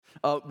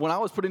When I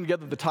was putting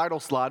together the title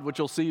slide, which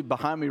you'll see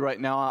behind me right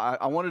now,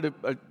 I wanted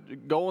to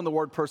go on the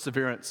word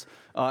perseverance.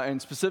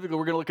 And specifically,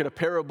 we're going to look at a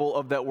parable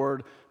of that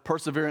word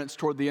perseverance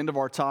toward the end of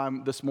our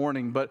time this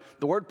morning. But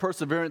the word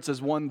perseverance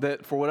is one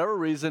that, for whatever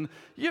reason,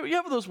 you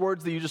have those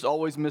words that you just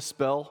always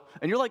misspell.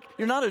 And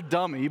you're not a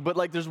dummy,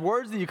 but there's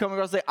words that you come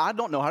across and say, I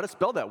don't know how to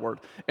spell that word.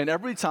 And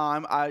every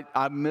time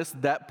I miss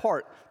that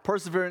part.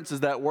 Perseverance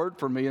is that word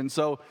for me. And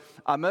so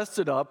I messed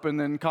it up. And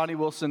then Connie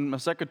Wilson, my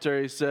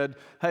secretary, said,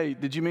 hey,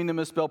 did you mean to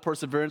misspell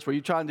perseverance? Were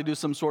you trying to do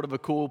some sort of a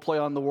cool play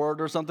on the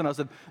word or something? I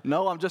said,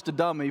 no, I'm just a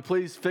dummy.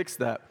 Please fix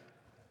that.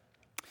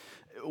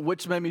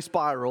 Which made me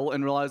spiral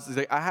and realize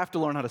I have to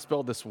learn how to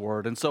spell this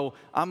word. And so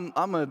I'm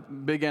a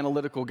big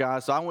analytical guy,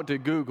 so I went to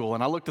Google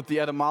and I looked at the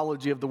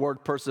etymology of the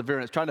word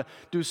perseverance, trying to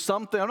do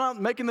something. I'm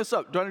not making this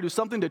up, trying to do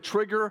something to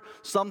trigger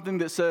something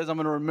that says I'm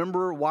going to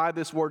remember why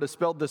this word is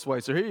spelled this way.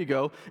 So here you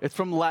go. It's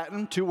from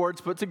Latin, two words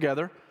put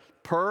together,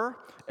 per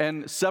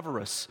and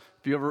Severus.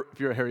 If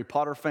you're a Harry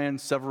Potter fan,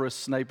 Severus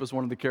Snape is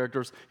one of the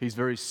characters. He's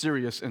very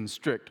serious and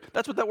strict.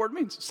 That's what that word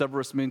means.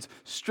 Severus means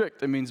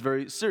strict. It means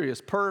very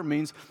serious. Per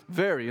means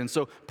very. And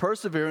so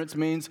perseverance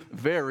means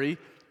very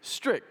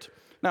strict.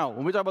 Now,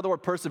 when we talk about the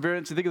word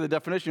perseverance, you think of the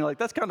definition, you're like,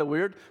 that's kind of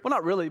weird. Well,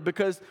 not really,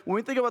 because when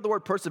we think about the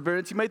word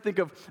perseverance, you may think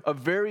of a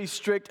very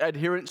strict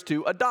adherence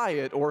to a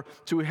diet or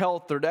to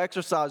health or an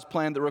exercise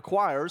plan that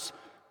requires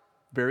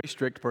very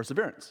strict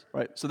perseverance,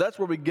 right? So that's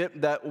where we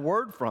get that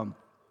word from.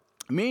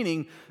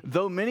 Meaning,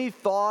 though many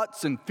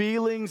thoughts and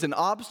feelings and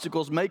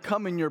obstacles may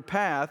come in your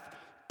path,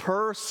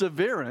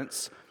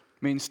 perseverance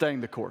means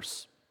staying the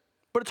course.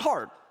 But it's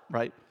hard,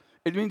 right?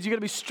 It means you got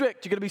to be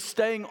strict. You got to be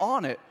staying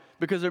on it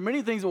because there are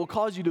many things that will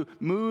cause you to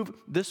move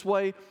this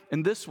way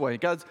and this way.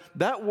 Guys,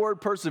 that word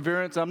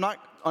perseverance, I'm not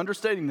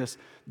understating this,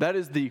 that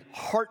is the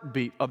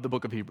heartbeat of the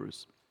book of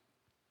Hebrews.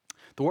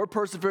 The word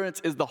perseverance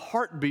is the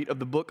heartbeat of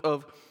the book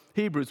of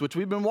Hebrews, which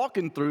we've been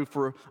walking through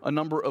for a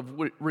number of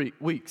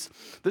weeks.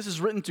 This is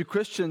written to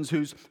Christians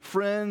whose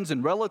friends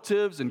and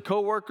relatives and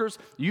coworkers,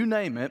 you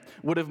name it,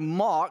 would have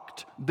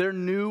mocked their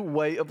new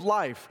way of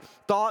life.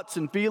 Thoughts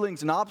and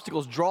feelings and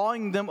obstacles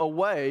drawing them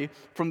away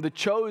from the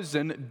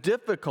chosen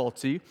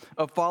difficulty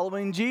of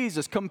following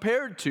Jesus,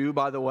 compared to,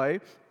 by the way,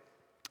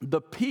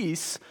 the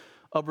peace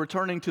of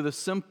returning to the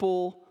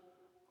simple,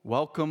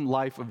 welcome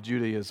life of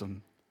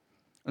Judaism.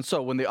 And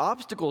so when the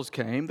obstacles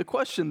came, the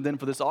question then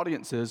for this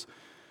audience is,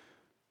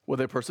 will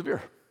they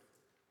persevere?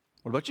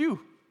 What about you?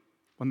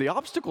 When the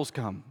obstacles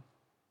come,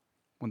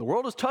 when the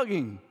world is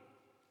tugging,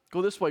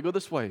 go this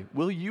way,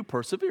 will you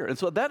persevere? And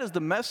so that is the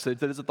message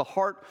that is at the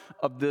heart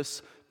of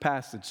this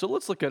passage. So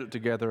let's look at it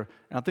together,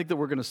 and I think that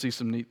we're going to see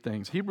some neat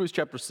things. Hebrews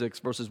chapter 6,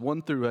 verses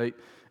 1 through 8.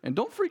 And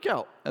don't freak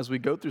out as we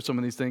go through some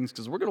of these things,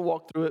 because we're going to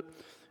walk through it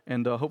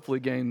and hopefully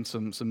gain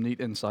some neat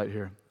insight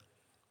here.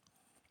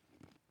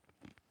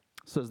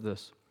 It says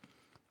this,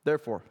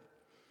 therefore,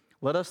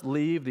 let us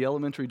leave the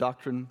elementary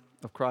doctrine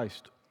of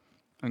Christ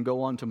and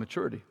go on to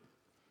maturity,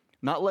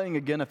 not laying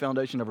again a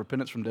foundation of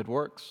repentance from dead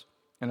works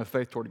and of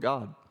faith toward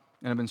God,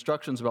 and of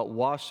instructions about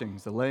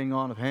washings, the laying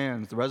on of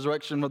hands, the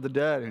resurrection of the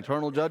dead, and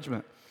eternal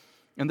judgment.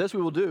 And this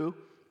we will do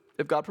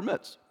if God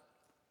permits.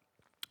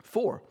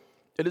 For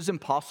it is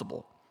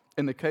impossible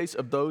in the case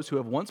of those who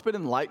have once been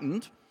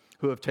enlightened,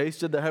 who have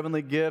tasted the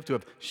heavenly gift, who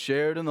have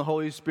shared in the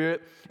Holy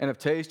Spirit, and have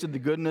tasted the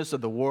goodness of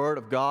the Word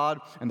of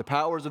God and the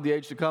powers of the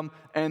age to come,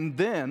 and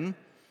then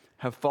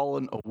have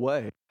fallen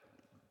away,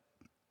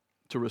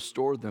 to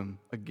restore them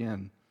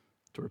again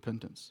to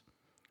repentance,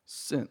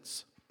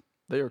 since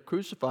they are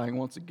crucifying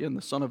once again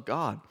the Son of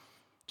God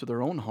to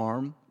their own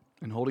harm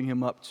and holding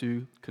him up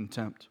to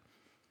contempt.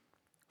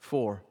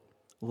 For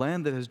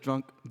land that has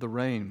drunk the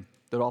rain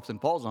that often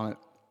falls on it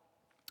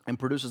and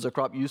produces a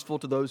crop useful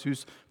to those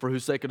for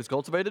whose sake it is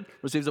cultivated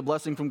receives a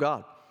blessing from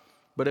God.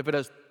 But if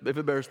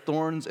it bears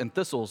thorns and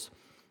thistles,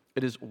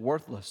 it is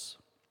worthless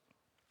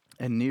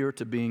and near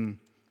to being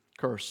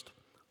cursed,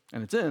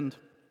 and its end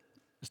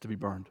is to be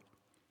burned.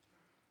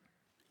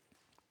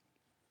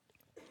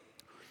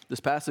 This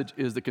passage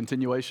is the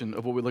continuation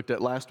of what we looked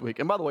at last week.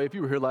 And by the way, if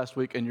you were here last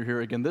week and you're here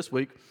again this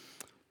week,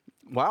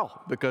 wow,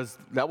 because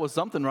that was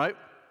something, right?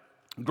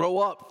 Grow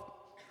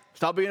up.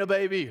 Stop being a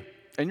baby.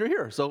 And you're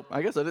here. So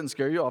I guess I didn't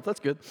scare you off. That's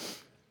good.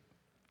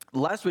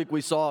 Last week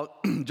we saw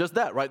just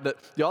that, right? That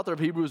the author of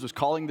Hebrews was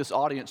calling this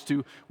audience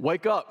to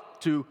wake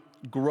up, to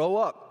grow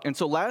up. And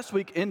so last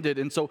week ended,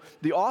 and so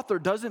the author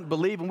doesn't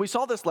believe, and we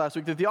saw this last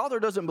week, that the author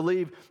doesn't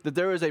believe that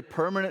there is a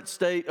permanent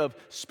state of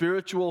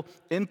spiritual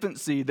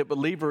infancy that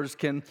believers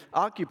can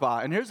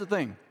occupy. And here's the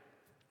thing,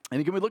 and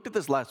again, we looked at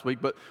this last week,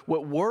 but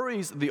what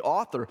worries the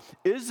author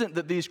isn't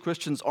that these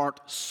Christians aren't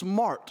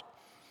smart.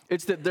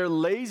 It's that their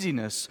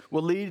laziness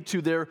will lead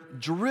to their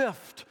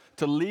drift,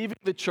 to leaving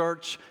the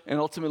church and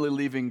ultimately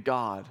leaving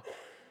God.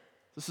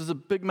 This is a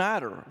big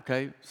matter,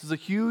 okay? This is a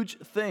huge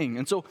thing.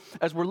 And so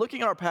as we're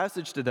looking at our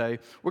passage today,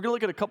 we're going to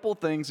look at a couple of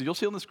things that you'll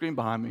see on the screen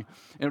behind me.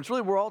 And it's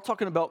really, we're all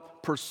talking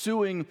about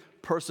pursuing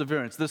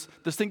perseverance, this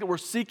thing that we're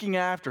seeking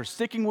after,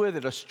 sticking with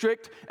it, a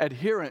strict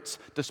adherence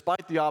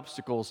despite the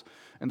obstacles.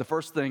 And the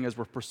first thing as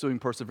we're pursuing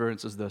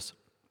perseverance is this: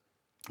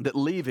 that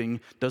leaving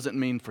doesn't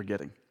mean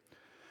forgetting.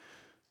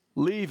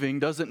 Leaving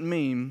doesn't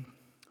mean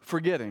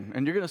forgetting.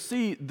 And you're going to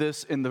see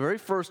this in the very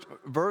first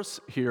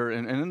verse here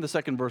and in the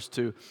second verse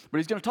too. But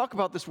he's going to talk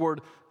about this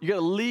word, you got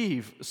to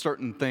leave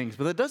certain things.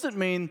 But that doesn't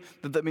mean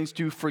that means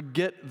to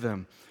forget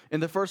them. In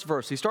the first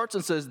verse, he starts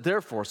and says,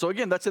 therefore. So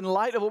again, that's in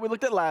light of what we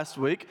looked at last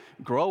week.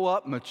 Grow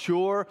up,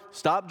 mature,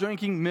 stop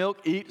drinking milk,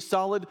 eat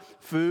solid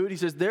food. He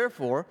says,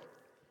 therefore,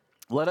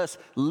 let us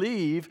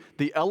leave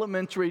the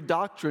elementary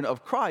doctrine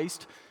of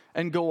Christ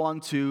and go on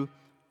to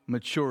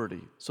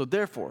maturity. So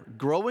therefore,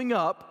 growing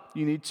up,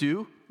 you need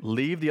to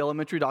leave the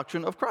elementary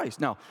doctrine of Christ.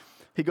 Now,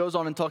 he goes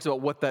on and talks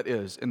about what that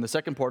is in the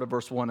second part of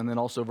verse 1 and then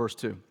also verse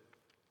 2.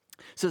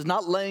 It says,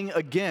 not laying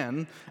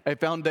again a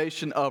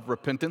foundation of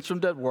repentance from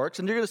dead works.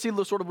 And you're going to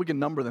see sort of, we can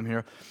number them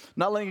here.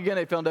 Not laying again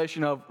a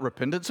foundation of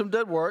repentance from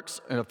dead works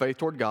and of faith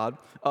toward God,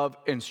 of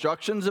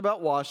instructions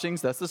about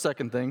washings, that's the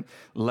second thing.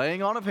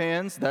 Laying on of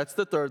hands, that's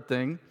the third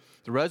thing.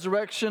 The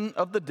resurrection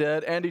of the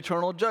dead and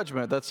eternal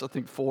judgment. That's, I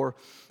think, 4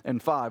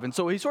 and 5. And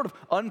so he sort of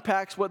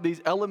unpacks what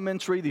these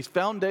elementary, these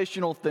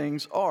foundational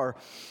things are.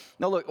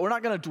 Now, look, we're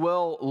not going to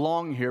dwell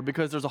long here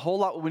because there's a whole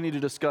lot we need to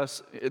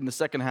discuss in the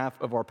second half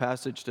of our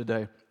passage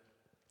today.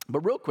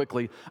 But real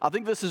quickly, I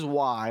think this is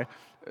why,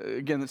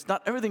 again, it's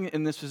not everything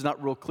in this is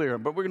not real clear,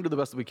 but we're going to do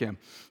the best that we can.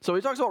 So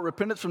he talks about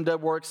repentance from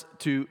dead works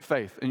to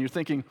faith. And you're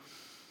thinking,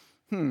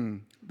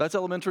 that's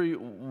elementary.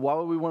 Why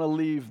would we want to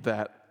leave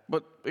that?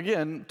 But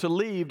again, to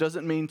leave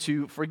doesn't mean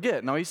to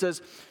forget. Now he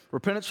says,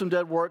 repentance from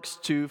dead works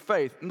to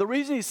faith. And the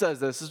reason he says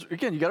this is,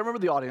 again, you got to remember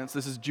the audience.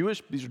 These are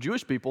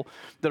Jewish people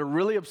that are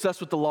really obsessed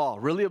with the law,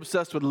 really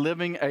obsessed with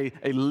living a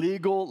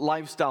legal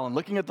lifestyle and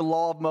looking at the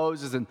law of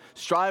Moses and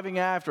striving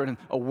after it and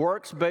a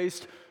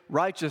works-based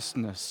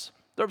righteousness.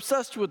 They're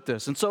obsessed with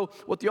this. And so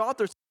what the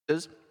author says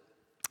is,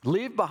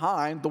 leave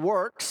behind the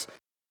works.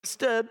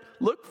 Instead,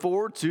 look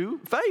forward to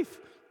faith.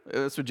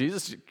 That's what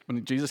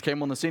when Jesus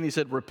came on the scene, he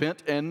said,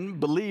 repent and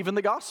believe in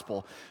the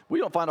gospel. We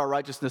don't find our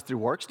righteousness through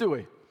works, do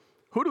we?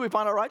 Who do we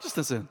find our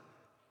righteousness in?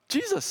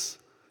 Jesus.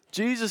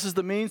 Jesus is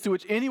the means through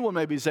which anyone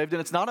may be saved, and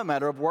it's not a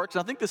matter of works.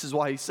 And I think this is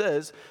why he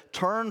says,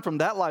 turn from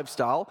that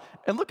lifestyle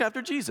and look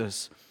after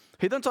Jesus.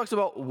 He then talks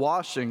about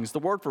washings. The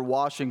word for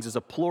washings is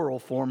a plural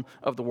form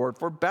of the word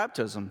for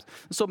baptisms.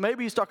 So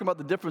maybe he's talking about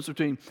the difference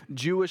between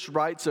Jewish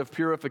rites of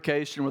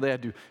purification where they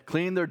had to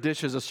clean their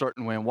dishes a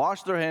certain way and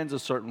wash their hands a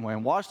certain way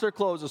and wash their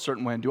clothes a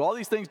certain way and do all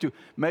these things to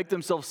make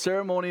themselves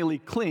ceremonially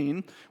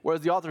clean, whereas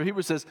the author of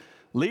Hebrews says,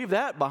 leave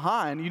that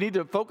behind. You need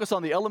to focus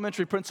on the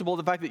elementary principle of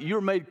the fact that you're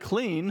made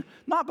clean,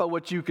 not by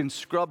what you can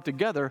scrub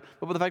together,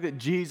 but by the fact that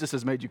Jesus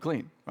has made you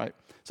clean, right?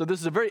 So this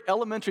is a very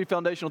elementary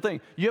foundational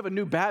thing. You have a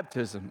new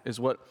baptism is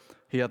what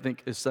he, I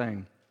think, is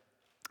saying.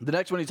 The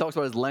next one he talks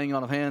about is laying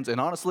on of hands. And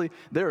honestly,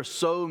 there are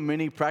so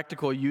many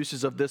practical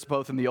uses of this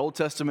both in the Old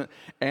Testament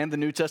and the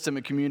New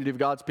Testament community of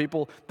God's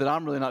people that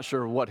I'm really not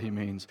sure what he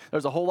means.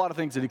 There's a whole lot of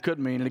things that he could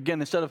mean. And again,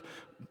 instead of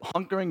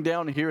hunkering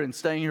down here and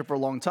staying here for a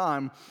long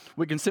time,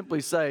 we can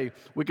simply say,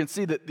 we can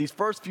see that these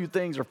first few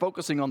things are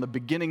focusing on the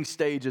beginning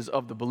stages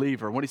of the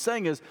believer. What he's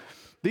saying is,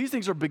 these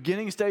things are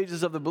beginning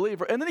stages of the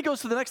believer. And then he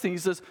goes to the next thing. He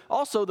says,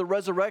 also the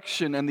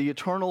resurrection and the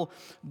eternal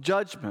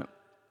judgment.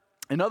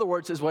 In other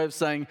words, his way of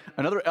saying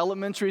another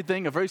elementary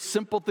thing, a very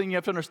simple thing you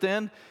have to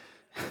understand,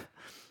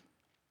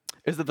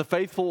 is that the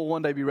faithful will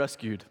one day be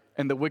rescued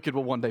and the wicked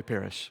will one day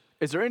perish.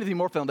 Is there anything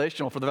more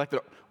foundational for the fact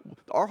that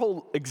our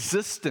whole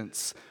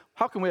existence,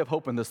 how can we have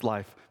hope in this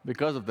life?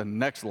 Because of the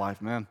next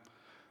life, man.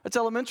 That's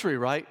elementary,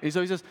 right? And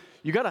so he says,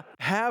 you got to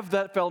have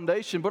that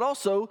foundation, but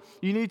also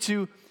you need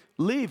to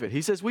leave it.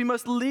 He says we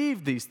must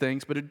leave these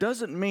things, but it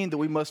doesn't mean that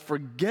we must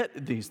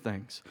forget these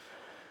things.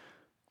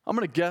 I'm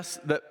going to guess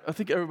that I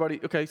think everybody,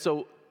 okay,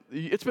 so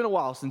it's been a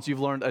while since you've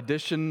learned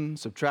addition,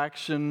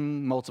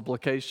 subtraction,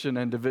 multiplication,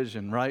 and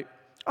division, right?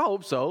 I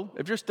hope so.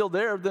 If you're still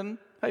there, then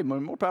hey,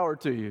 more power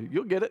to you.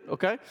 You'll get it,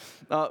 okay?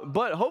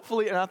 But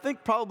hopefully, and I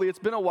think probably it's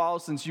been a while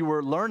since you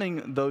were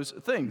learning those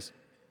things.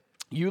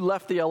 You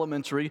left the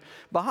elementary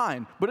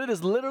behind. But it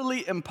is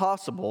literally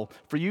impossible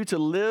for you to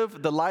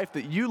live the life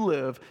that you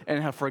live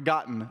and have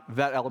forgotten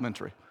that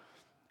elementary.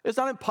 It's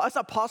not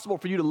possible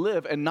for you to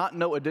live and not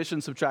know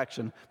addition,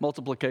 subtraction,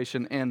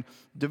 multiplication, and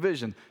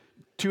division.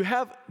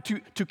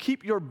 To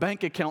keep your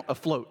bank account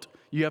afloat,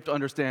 you have to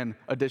understand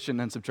addition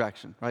and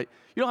subtraction, right?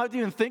 You don't have to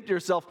even think to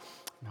yourself,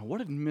 now what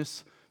did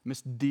Miss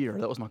Deer,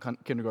 that was my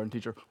kindergarten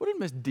teacher, what did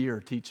Miss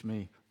Deer teach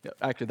me? Yeah,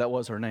 actually, that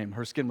was her name.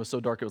 Her skin was so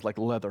dark it was like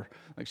leather.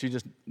 Like she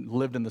just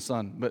lived in the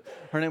sun. But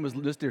her name was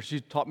Miss Deer. She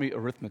taught me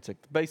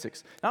arithmetic, the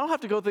basics. And I don't have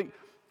to go think,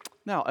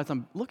 now as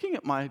I'm looking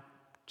at my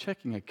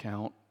checking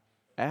account,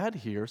 add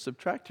here,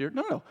 subtract here.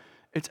 No.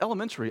 It's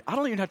elementary. I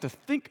don't even have to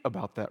think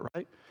about that,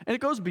 right? And it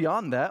goes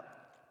beyond that.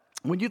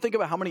 When you think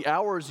about how many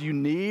hours you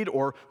need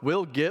or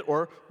will get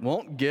or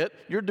won't get,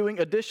 you're doing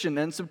addition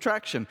and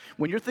subtraction.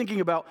 When you're thinking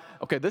about,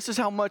 okay, this is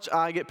how much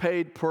I get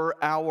paid per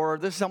hour,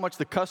 this is how much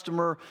the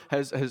customer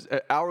has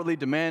hourly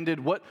demanded,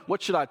 what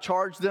should I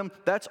charge them?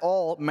 That's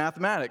all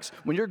mathematics.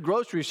 When you're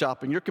grocery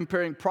shopping, you're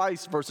comparing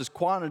price versus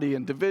quantity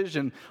and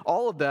division,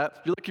 all of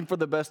that, you're looking for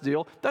the best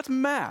deal. That's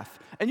math.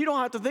 And you don't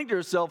have to think to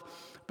yourself,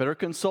 better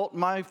consult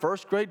my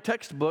first grade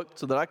textbook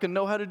so that I can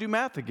know how to do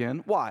math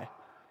again. Why?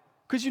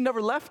 Because you never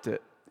left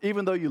it.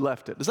 Even though you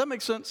left it. Does that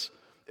make sense?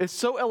 It's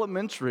so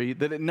elementary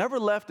that it never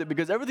left it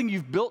because everything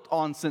you've built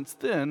on since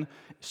then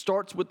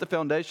starts with the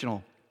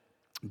foundational.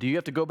 Do you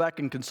have to go back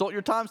and consult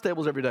your times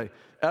tables every day?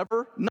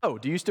 Ever? No.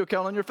 Do you still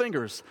count on your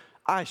fingers?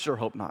 I sure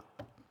hope not.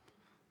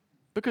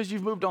 Because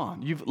you've moved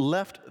on. You've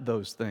left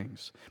those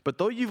things. But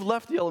though you've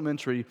left the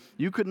elementary,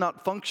 you could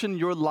not function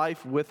your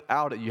life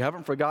without it. You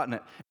haven't forgotten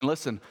it. And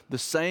listen, the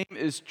same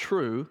is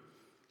true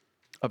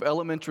of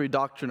elementary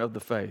doctrine of the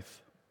faith.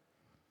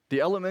 The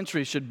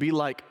elementary should be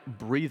like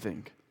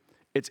breathing.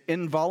 It's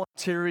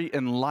involuntary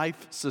and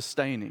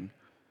life-sustaining.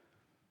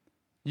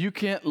 You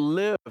can't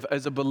live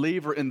as a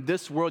believer in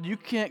this world. You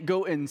can't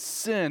go in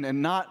sin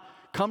and not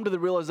come to the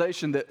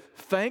realization that,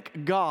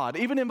 thank God,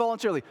 even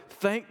involuntarily,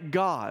 thank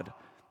God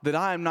that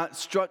I am not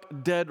struck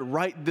dead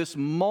right this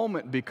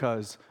moment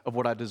because of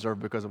what I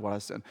deserve, because of what I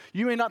sinned.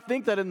 You may not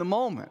think that in the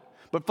moment,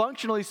 but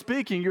functionally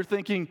speaking, you're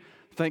thinking,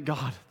 thank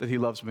God that He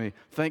loves me.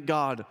 Thank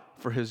God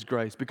for His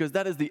grace, because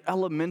that is the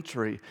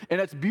elementary, and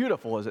it's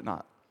beautiful, is it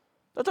not?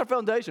 That's our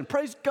foundation.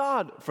 Praise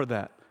God for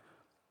that.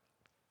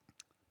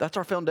 That's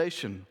our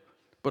foundation.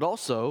 But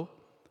also,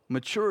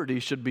 maturity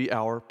should be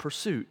our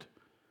pursuit.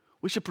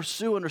 We should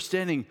pursue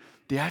understanding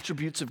the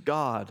attributes of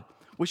God.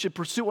 We should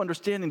pursue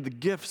understanding the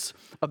gifts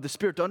of the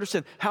Spirit, to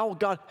understand how,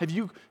 God, have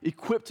you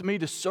equipped me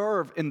to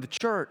serve in the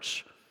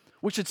church?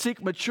 We should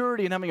seek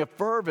maturity in having a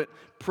fervent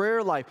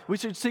prayer life. We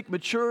should seek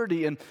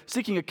maturity in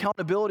seeking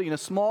accountability in a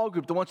small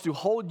group that wants to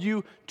hold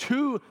you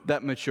to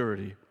that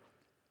maturity.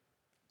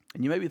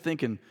 And you may be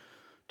thinking,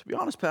 to be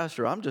honest,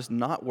 Pastor, I'm just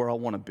not where I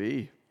want to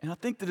be. And I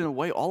think that in a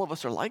way, all of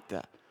us are like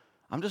that.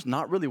 I'm just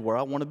not really where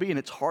I want to be, and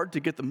it's hard to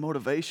get the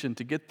motivation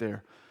to get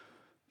there.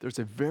 There's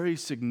a very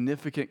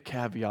significant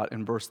caveat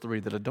in verse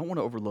 3 that I don't want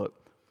to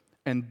overlook.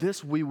 And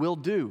this we will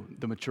do,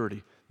 the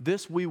maturity.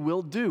 This we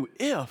will do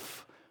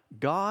if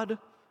God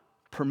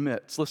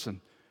permits. Listen,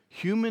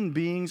 human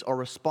beings are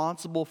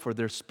responsible for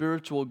their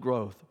spiritual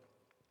growth,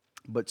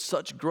 but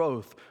such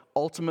growth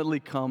ultimately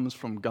comes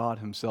from God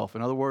Himself.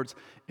 In other words,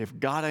 if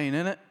God ain't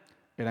in it,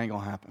 it ain't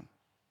going to happen.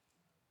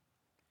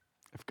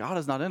 If God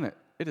is not in it,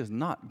 it is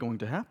not going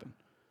to happen.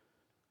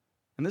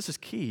 And this is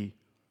key.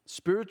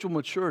 Spiritual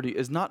maturity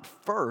is not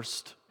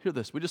first, hear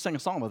this, we just sang a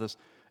song about this,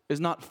 is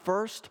not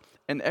first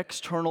an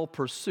external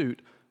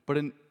pursuit, but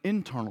an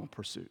internal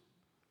pursuit.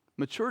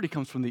 Maturity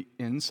comes from the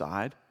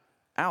inside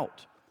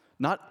out.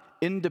 Not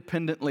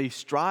independently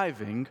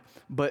striving,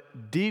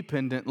 but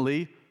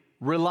dependently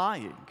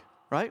relying,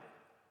 right?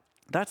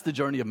 That's the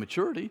journey of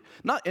maturity.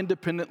 Not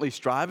independently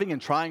striving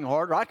and trying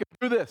harder. I can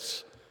do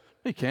this.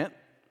 You can't.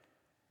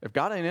 If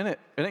God ain't in it,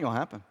 it ain't going to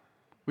happen.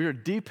 We are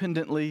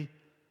dependently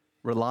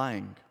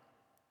relying.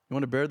 You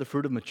want to bear the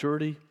fruit of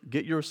maturity?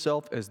 Get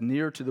yourself as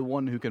near to the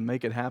one who can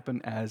make it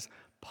happen as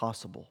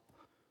possible.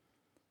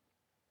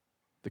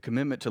 The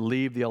commitment to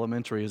leave the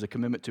elementary is a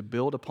commitment to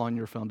build upon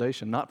your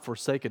foundation, not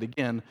forsake it.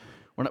 Again,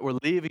 we're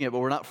leaving it, but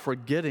we're not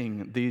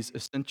forgetting these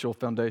essential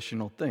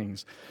foundational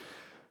things.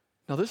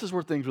 Now, this is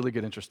where things really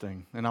get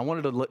interesting, and I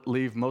wanted to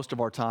leave most of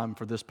our time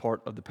for this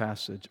part of the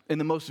passage. In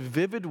the most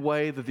vivid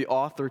way that the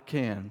author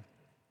can,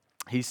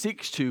 he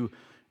seeks to,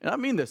 and I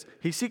mean this,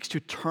 he seeks to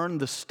turn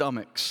the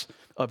stomachs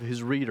of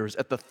his readers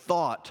at the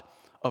thought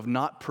of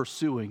not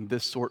pursuing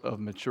this sort of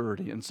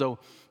maturity. And so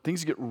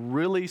things get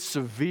really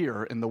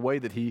severe in the way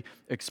that he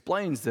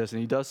explains this, and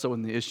he does so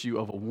in the issue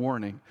of a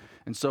warning.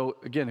 And so,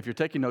 again, if you're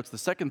taking notes, the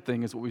second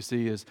thing is what we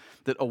see is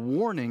that a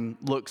warning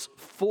looks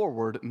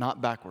forward,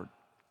 not backward.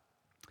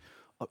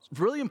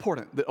 It's really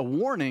important that a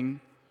warning,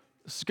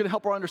 this is going to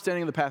help our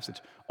understanding of the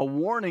passage, a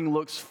warning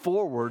looks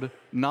forward,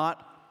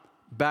 not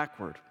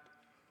backward.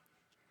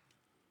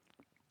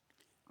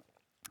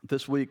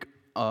 This week,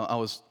 I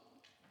was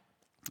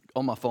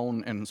on my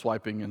phone and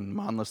swiping and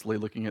mindlessly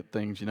looking at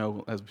things,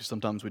 as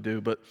sometimes we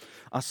do. But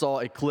I saw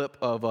a clip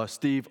of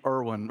Steve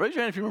Irwin. Raise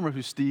your hand if you remember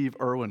who Steve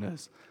Irwin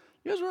is.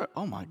 You guys remember?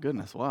 Oh, my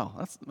goodness. Wow.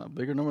 That's a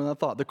bigger number than I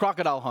thought. The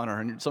crocodile hunter.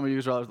 And some of you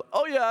guys are like,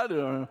 oh, yeah, I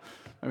do.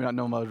 Maybe not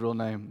know by his real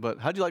name. But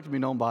how'd you like to be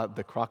known by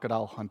the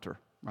crocodile hunter,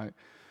 right?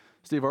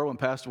 Steve Irwin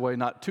passed away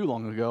not too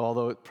long ago,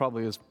 although it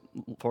probably is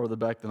farther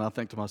back than I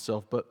think to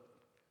myself. But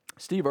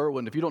Steve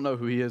Irwin, if you don't know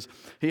who he is,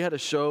 he had a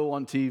show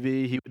on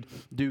TV. He would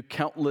do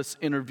countless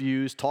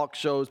interviews, talk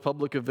shows,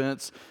 public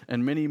events,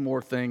 and many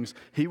more things.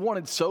 He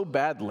wanted so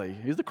badly,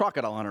 he's the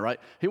crocodile hunter, right?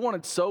 He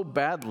wanted so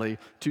badly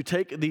to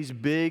take these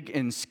big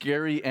and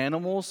scary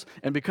animals,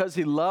 and because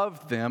he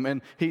loved them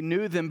and he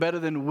knew them better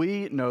than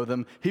we know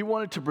them, he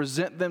wanted to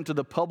present them to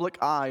the public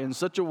eye in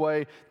such a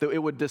way that it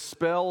would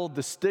dispel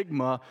the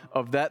stigma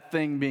of that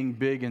thing being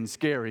big and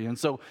scary. And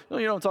so, you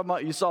know what I'm talking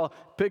about? You saw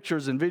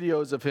pictures and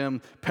videos of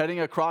him petting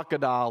a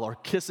crocodile or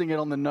kissing it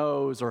on the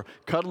nose or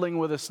cuddling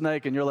with a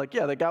snake, and you're like,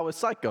 yeah, that guy was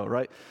psycho,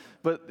 right?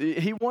 But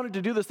he wanted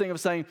to do this thing of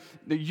saying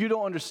that you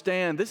don't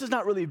understand. This is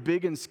not really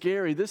big and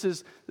scary. This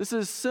is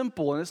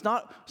simple, and it's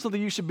not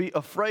something you should be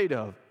afraid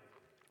of.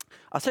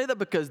 I say that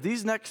because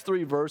these next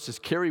 3 verses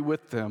carry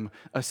with them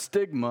a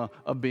stigma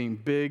of being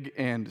big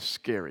and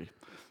scary.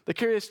 They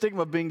carry a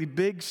stigma of being the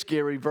big,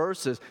 scary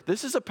verses.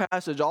 This is a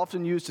passage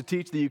often used to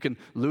teach that you can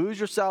lose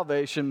your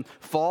salvation,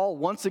 fall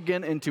once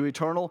again into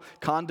eternal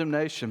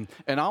condemnation.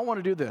 And I want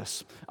to do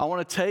this. I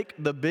want to take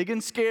the big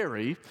and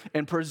scary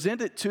and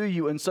present it to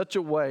you in such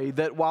a way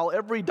that while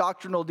every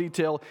doctrinal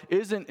detail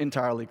isn't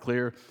entirely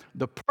clear,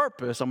 the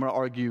purpose, I'm going to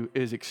argue,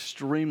 is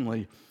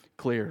extremely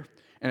clear.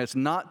 And it's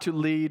not to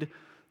lead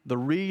the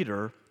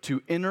reader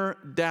to inner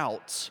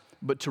doubts,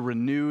 but to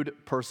renewed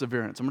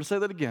perseverance. I'm going to say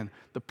that again.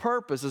 The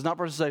purpose is not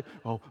for us to say,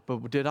 oh,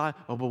 but did I?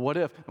 Oh, but what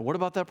if? And what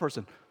about that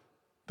person?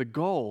 The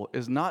goal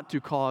is not to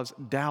cause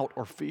doubt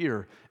or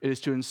fear. It is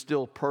to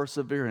instill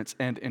perseverance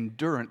and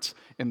endurance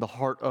in the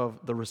heart of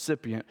the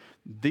recipient,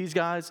 these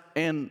guys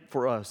and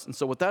for us. And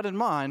so with that in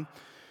mind,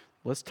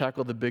 let's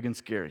tackle the big and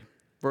scary.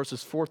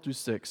 Verses 4 through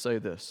 6 say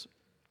this.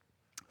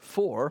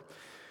 For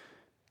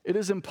it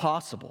is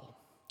impossible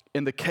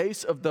in the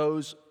case of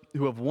those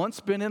who have once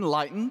been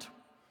enlightened,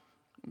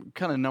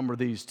 kind of number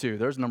these two.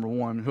 There's number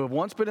 1, who have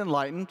once been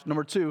enlightened.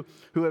 Number 2,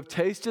 who have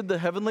tasted the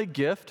heavenly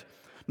gift.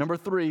 Number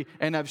 3,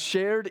 and have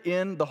shared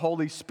in the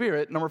Holy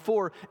Spirit. Number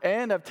 4,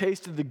 and have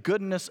tasted the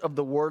goodness of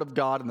the Word of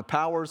God and the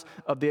powers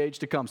of the age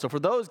to come. So for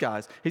those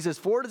guys, he says,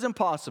 for it is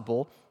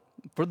impossible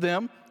for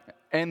them,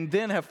 and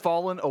then have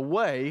fallen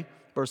away,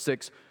 verse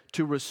 6,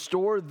 to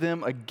restore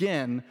them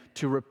again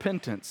to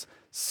repentance,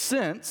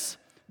 since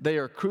they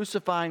are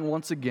crucifying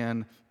once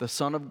again the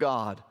Son of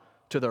God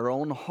to their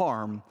own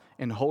harm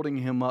and holding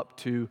him up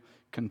to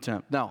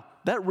contempt. Now,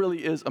 that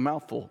really is a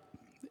mouthful.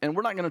 And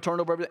we're not going to turn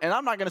over everything. And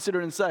I'm not going to sit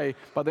here and say,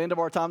 by the end of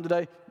our time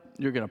today,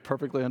 you're going to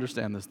perfectly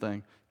understand this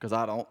thing, because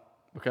I don't,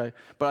 okay?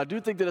 But I do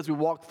think that as we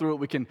walk through it,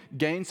 we can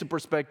gain some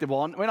perspective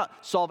on, we may not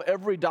solve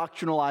every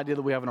doctrinal idea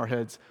that we have in our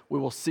heads. We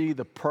will see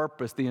the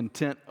purpose, the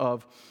intent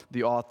of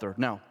the author.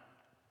 Now,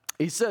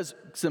 he says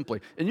simply,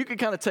 and you can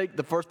kind of take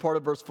the first part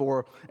of verse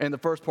 4 and the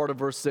first part of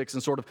verse 6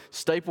 and sort of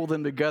staple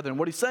them together. And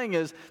what he's saying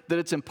is that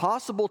it's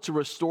impossible to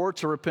restore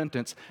to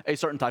repentance a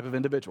certain type of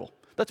individual.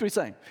 That's what he's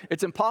saying.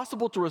 It's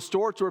impossible to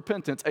restore to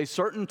repentance a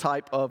certain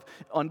type of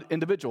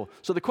individual.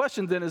 So the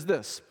question then is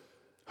this: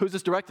 who's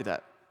this directed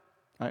at?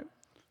 Right?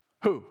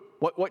 Who?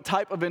 What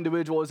type of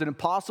individual is it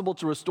impossible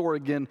to restore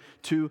again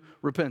to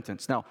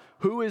repentance? Now,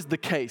 who is the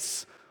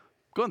case?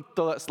 Go ahead and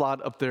throw that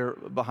slide up there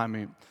behind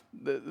me.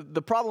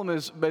 The problem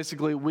is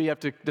basically we have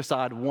to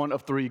decide one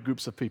of 3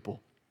 groups of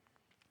people.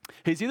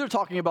 He's either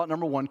talking about,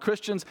 number 1,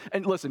 Christians,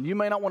 and listen, you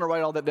may not want to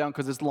write all that down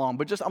because it's long,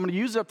 but just I'm going to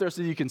use it up there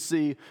so you can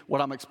see what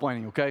I'm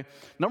explaining, okay?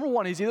 Number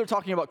 1, he's either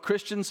talking about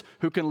Christians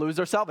who can lose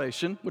their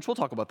salvation, which we'll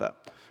talk about that,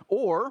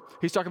 or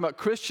he's talking about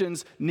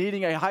Christians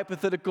needing a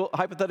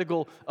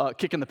hypothetical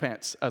kick in the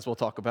pants, as we'll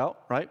talk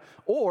about, right?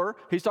 Or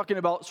he's talking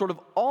about sort of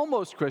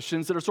almost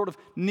Christians that are sort of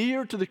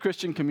near to the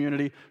Christian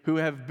community who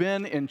have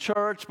been in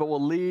church but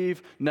will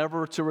leave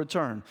never to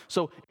return.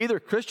 So either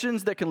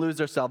Christians that can lose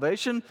their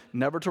salvation,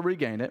 never to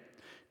regain it,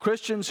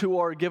 Christians who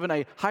are given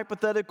a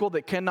hypothetical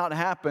that cannot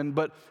happen,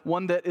 but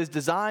one that is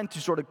designed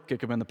to sort of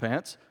kick them in the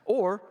pants.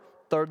 Or,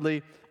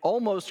 thirdly,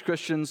 almost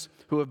Christians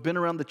who have been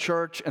around the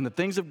church and the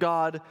things of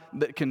God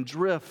that can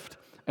drift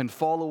and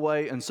fall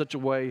away in such a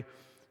way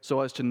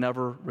so as to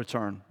never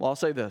return. Well, I'll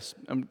say this,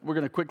 and we're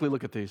going to quickly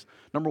look at these.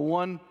 Number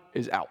 1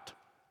 is out.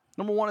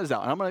 Number 1 is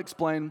out, and I'm going to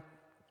explain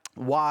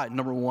why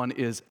number 1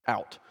 is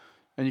out.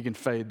 And you can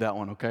fade that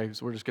one, okay?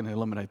 So we're just going to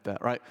eliminate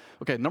that, right?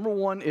 Okay, number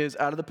 1 is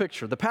out of the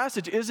picture. The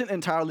passage isn't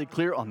entirely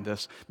clear on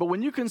this, but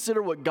when you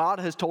consider what God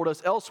has told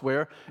us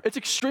elsewhere, it's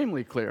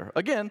extremely clear.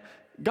 Again,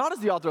 God is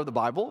the author of the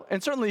Bible,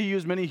 and certainly he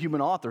used many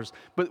human authors,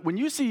 but when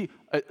you see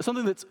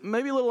something that's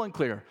maybe a little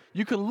unclear,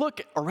 you can look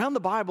around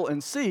the Bible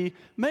and see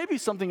maybe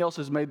something else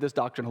has made this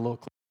doctrine a little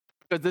clearer.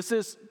 Because this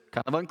is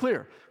kind of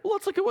unclear. Well,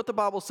 let's look at what the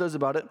Bible says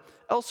about it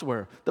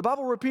elsewhere. The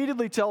Bible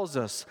repeatedly tells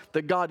us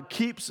that God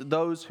keeps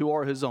those who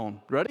are his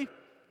own. Ready?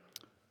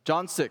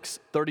 John 6,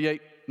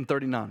 38 and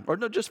 39. Or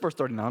no, just verse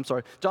 39, I'm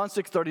sorry. John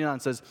 6, 39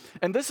 says,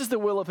 and this is the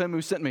will of him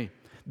who sent me,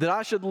 that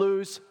I should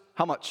lose,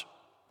 how much?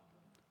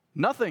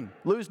 Nothing.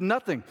 Lose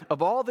nothing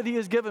of all that he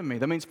has given me.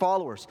 That means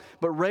followers.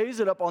 But raise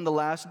it up on the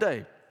last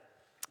day.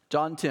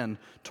 John 10,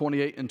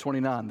 28 and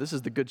 29. This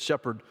is the Good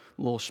Shepherd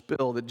little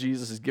spiel that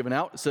Jesus has given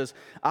out. It says,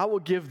 I will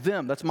give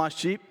them, that's my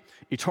sheep,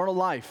 eternal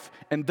life,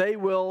 and they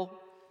will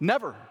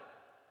never,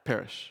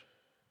 perish.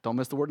 Don't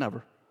miss the word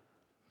never.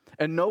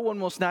 And no one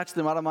will snatch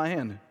them out of my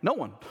hand. No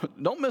one.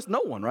 Don't miss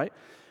no one, right?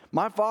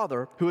 My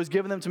Father, who has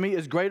given them to me,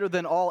 is greater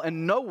than all,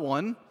 and no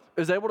one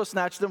is able to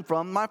snatch them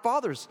from my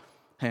Father's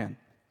hand.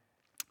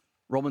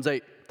 Romans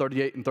 8,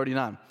 38 and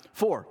 39.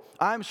 For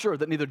I am sure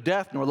that neither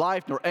death, nor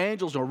life, nor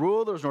angels, nor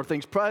rulers, nor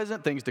things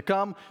present, things to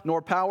come,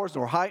 nor powers,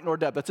 nor height, nor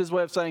depth. That's his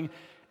way of saying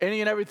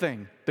any and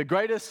everything, the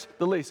greatest,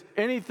 the least,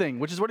 anything,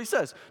 which is what he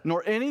says,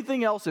 nor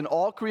anything else in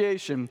all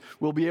creation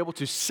will be able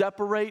to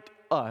separate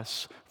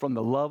us from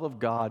the love of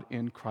God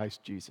in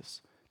Christ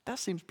Jesus. That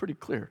seems pretty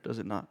clear, does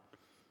it not?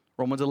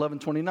 Romans 11,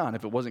 29,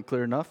 if it wasn't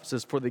clear enough,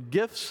 says, for the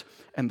gifts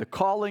and the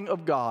calling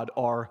of God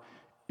are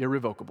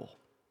irrevocable.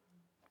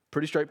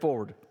 Pretty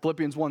straightforward.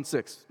 Philippians 1,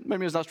 6.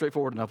 Maybe it's not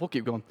straightforward enough. We'll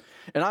keep going.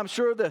 And I'm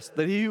sure of this,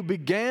 that he who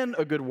began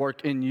a good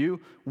work in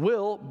you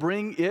will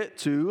bring it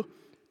to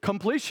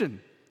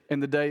completion in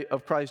the day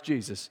of Christ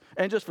Jesus.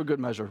 And just for good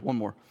measure, one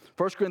more.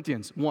 1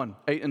 Corinthians 1,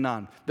 8 and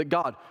 9. That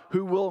God,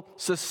 who will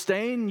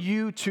sustain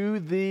you to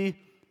the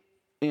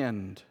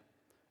end,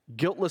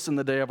 guiltless in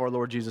the day of our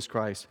Lord Jesus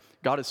Christ.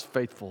 God is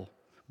faithful,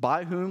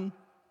 by whom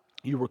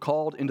you were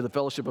called into the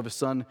fellowship of his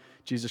Son,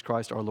 Jesus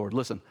Christ our Lord.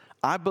 Listen,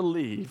 I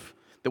believe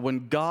that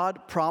when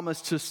God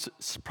promises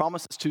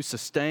to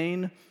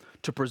sustain,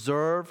 to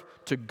preserve,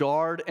 to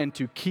guard, and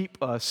to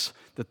keep us,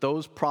 that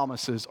those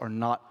promises are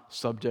not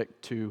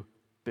subject to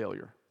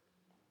failure.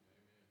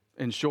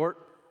 In short,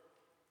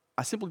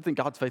 I simply think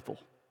God's faithful.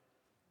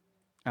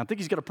 And I think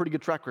he's got a pretty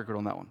good track record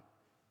on that one.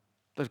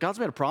 That God's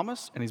made a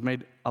promise, and he's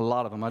made a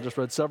lot of them. I just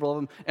read several of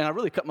them, and I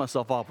really cut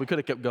myself off. We could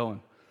have kept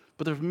going.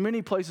 But there's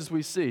many places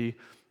we see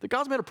that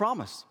God's made a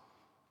promise.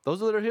 Those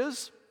that are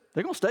his,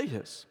 they're going to stay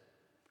his.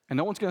 And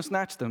no one's going to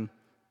snatch them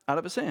out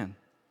of his hand.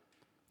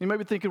 You may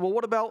be thinking, well,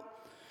 what about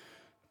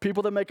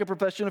people that make a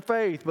profession of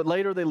faith, but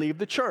later they leave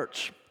the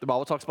church? The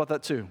Bible talks about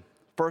that too.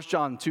 1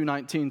 John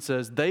 2:19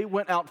 says, they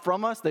went out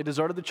from us, they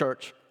deserted the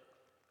church,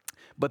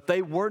 but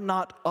they were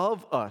not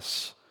of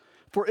us.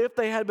 For if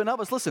they had been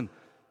of us, listen,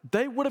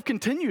 they would have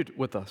continued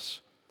with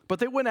us. But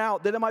they went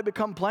out that it might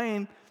become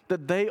plain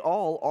that they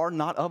all are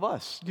not of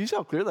us. Do you see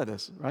how clear that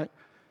is, right?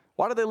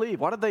 Why did they leave?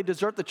 Why did they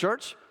desert the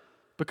church?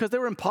 Because they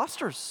were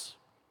imposters.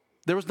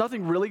 There was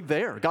nothing really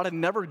there. God had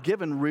never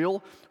given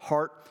real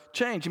heart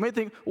change. You may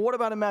think, well, what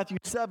about in Matthew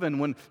 7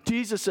 when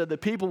Jesus said that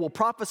people will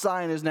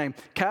prophesy in his name,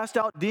 cast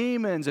out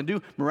demons, and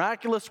do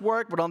miraculous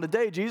work, but on the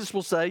day Jesus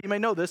will say, you may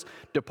know this,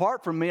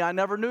 depart from me, I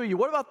never knew you.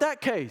 What about that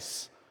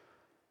case?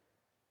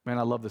 Man,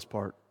 I love this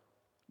part.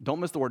 Don't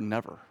miss the word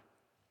never.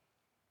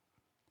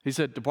 He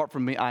said, depart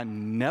from me, I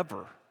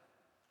never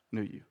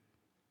knew you.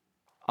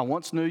 I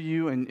once knew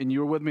you and you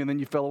were with me and then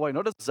you fell away. No,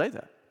 it doesn't say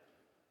that.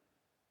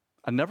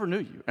 I never knew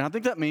you. And I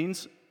think that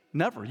means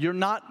never. You're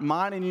not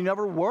mine and you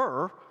never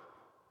were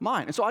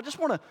mine. And so I just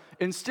want to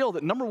instill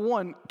that number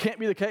one can't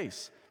be the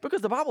case.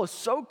 Because the Bible is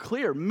so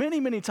clear many,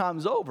 many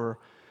times over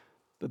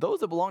that those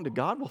that belong to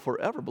God will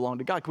forever belong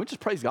to God. Can we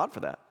just praise God for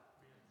that?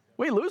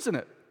 We ain't losing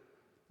it.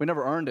 We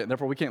never earned it, and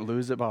therefore we can't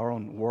lose it by our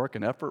own work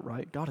and effort,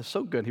 right? God is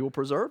so good. He will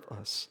preserve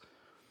us.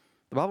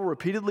 The Bible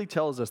repeatedly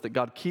tells us that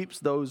God keeps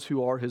those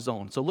who are his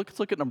own. So let's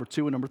look at number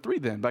 2 and number 3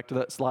 then. Back to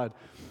that slide.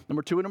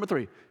 Number 2 and number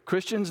 3.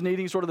 Christians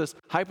needing sort of this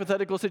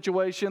hypothetical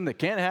situation that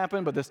can't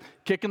happen, but this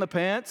kick in the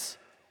pants.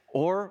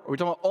 Or are we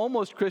talking about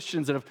almost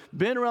Christians that have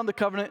been around the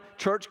covenant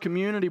church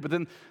community, but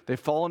then they've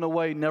fallen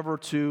away never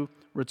to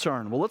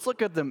return? Well, let's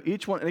look at them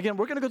each one. And again,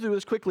 we're going to go through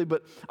this quickly,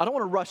 but I don't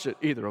want to rush it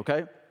either,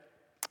 okay?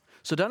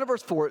 So down in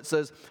verse 4, it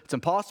says, it's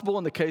impossible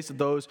in the case of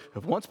those who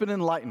have once been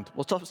enlightened.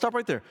 Well, stop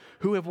right there.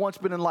 Who have once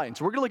been enlightened.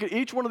 So we're going to look at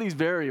each one of these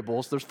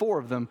variables. There's 4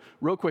 of them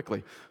real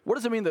quickly. What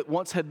does it mean that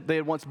they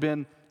had once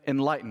been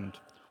enlightened?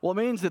 Well,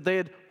 it means that they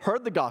had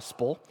heard the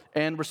gospel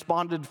and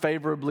responded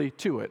favorably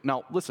to it.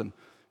 Now, listen,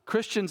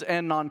 Christians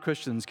and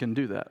non-Christians can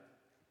do that.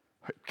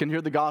 Can hear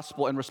the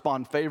gospel and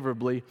respond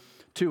favorably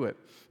to it.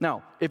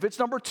 Now, if it's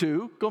number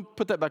 2, go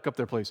put that back up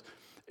there, please.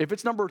 If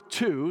it's number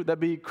 2,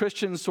 that'd be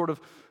Christians sort of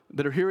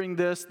that are hearing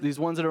this, these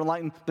ones that are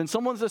enlightened, then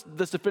someone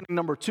that's defending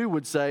number 2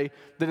 would say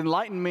that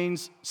enlightened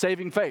means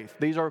saving faith.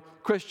 These are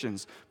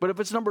Christians. But if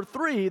it's number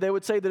 3, they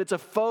would say that it's a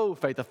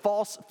faux faith, a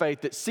false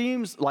faith that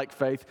seems like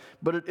faith,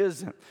 but it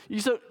isn't.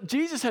 So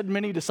Jesus had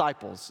many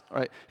disciples,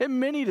 right? He had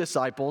many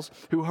disciples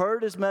who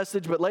heard his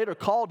message, but later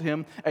called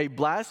him a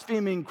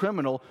blaspheming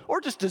criminal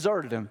or just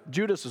deserted him.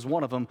 Judas was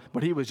one of them,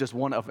 but he was just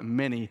one of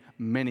many,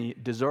 many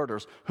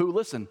deserters who,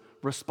 listen,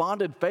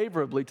 responded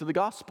favorably to the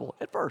gospel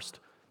at first.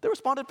 They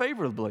responded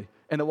favorably,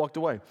 and they walked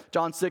away.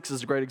 John 6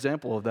 is a great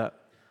example of that.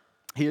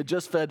 He had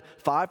just fed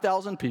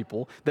 5,000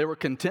 people. They were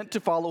content to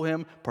follow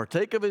him,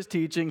 partake of his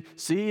teaching,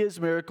 see his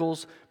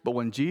miracles. But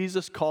when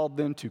Jesus called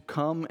them to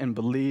come and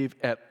believe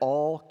at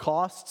all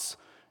costs,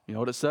 you know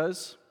what it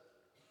says?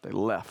 They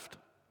left.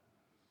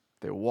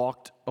 They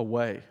walked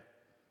away.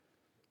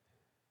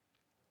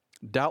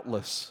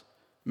 Doubtless,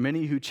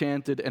 many who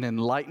chanted an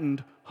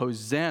enlightened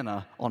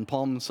Hosanna on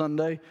Palm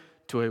Sunday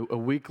to a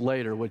week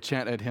later would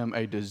chant at him,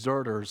 a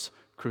deserters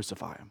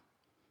crucify him.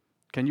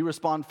 Can you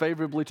respond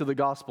favorably to the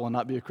gospel and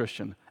not be a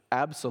Christian?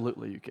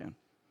 Absolutely you can.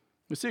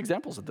 We see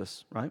examples of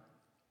this, right?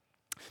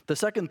 The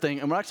second thing,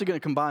 and we're actually going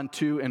to combine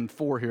 2 and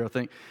 4 here, I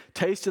think.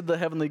 Tasted the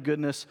heavenly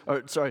gift,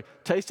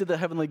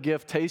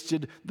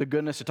 tasted the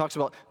goodness. It talks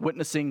about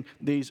witnessing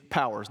these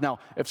powers. Now,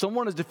 if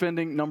someone is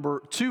defending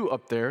number 2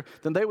 up there,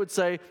 then they would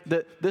say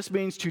that this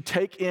means to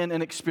take in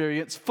and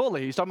experience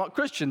fully. He's talking about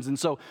Christians. And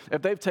so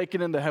if they've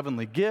taken in the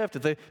heavenly gift,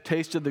 if they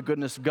tasted the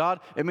goodness of God,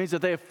 it means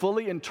that they have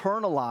fully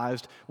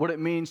internalized what it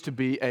means to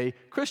be a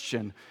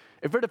Christian.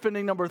 If they're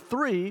defending number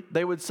 3,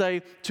 they would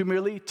say to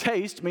merely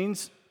taste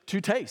means to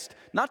taste,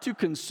 not to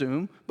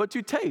consume, but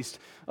to taste.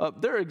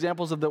 There are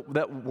examples of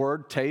that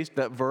word taste,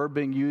 that verb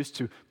being used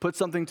to put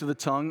something to the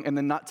tongue and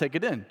then not take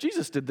it in.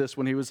 Jesus did this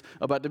when he was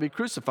about to be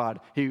crucified.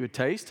 He would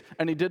taste,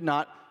 and he did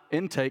not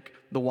intake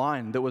the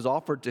wine that was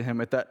offered to him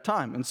at that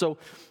time. And so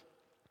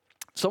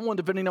someone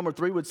defending number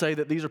 3 would say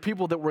that these are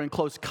people that were in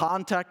close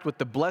contact with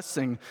the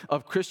blessing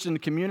of Christian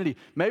community.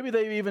 Maybe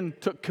they even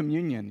took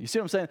communion. You see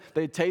what I'm saying?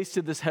 They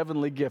tasted this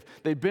heavenly gift.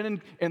 They'd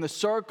been in the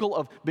circle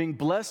of being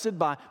blessed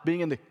by being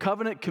in the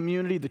covenant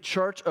community, the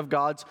church of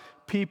God's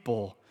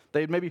people.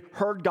 They'd maybe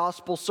heard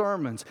gospel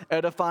sermons,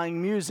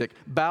 edifying music,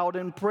 bowed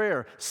in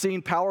prayer,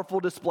 seen powerful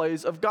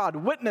displays of God,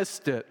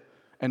 witnessed it,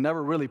 and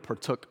never really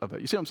partook of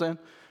it. You see what I'm saying?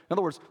 In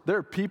other words, there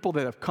are people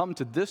that have come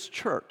to this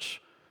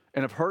church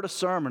and have heard a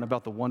sermon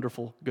about the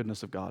wonderful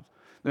goodness of God.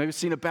 They may have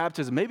seen a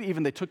baptism. Maybe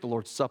even they took the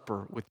Lord's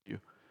Supper with you,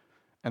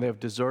 and they have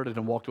deserted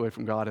and walked away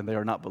from God, and they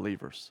are not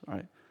believers. All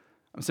right?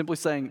 I'm simply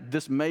saying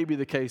this may be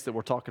the case that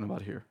we're talking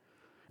about here.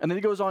 And then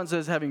he goes on and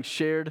says, having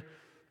shared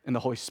in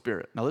the Holy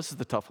Spirit. Now, this is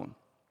the tough one.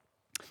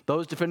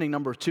 Those defending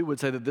number 2 would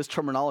say that this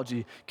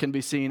terminology can be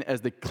seen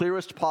as the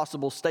clearest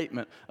possible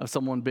statement of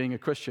someone being a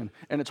Christian,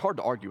 and it's hard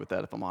to argue with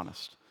that, if I'm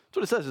honest.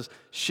 That's what it says, is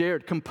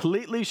shared,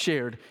 completely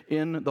shared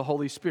in the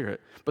Holy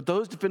Spirit. But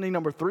those defending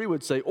number 3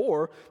 would say,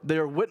 or they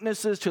are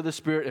witnesses to the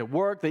Spirit at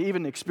work. They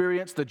even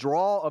experienced the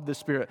draw of the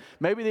Spirit.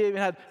 Maybe they even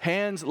had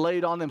hands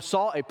laid on them,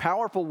 saw a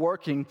powerful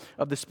working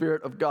of the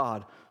Spirit of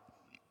God.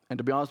 And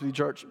to be honest with you,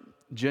 church,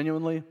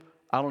 genuinely,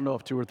 I don't know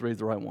if 2 or 3 is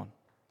the right one.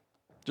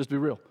 Just be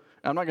real.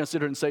 I'm not going to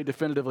sit here and say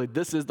definitively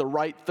this is the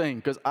right thing,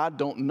 because I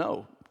don't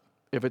know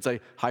if it's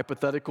a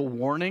hypothetical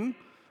warning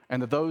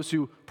and that those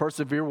who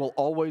persevere will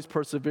always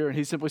persevere. And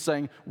he's simply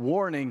saying,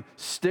 warning,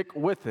 stick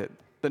with it,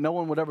 that no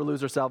one would ever lose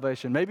their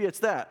salvation. Maybe it's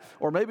that,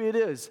 or maybe it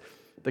is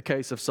the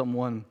case of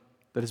someone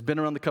that has been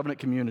around the covenant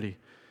community.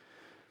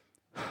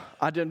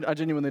 I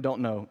genuinely don't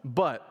know.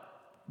 But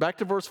back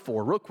to verse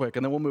 4 real quick,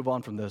 and then we'll move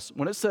on from this.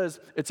 When it says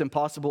it's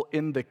impossible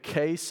in the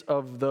case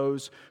of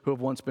those who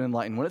have once been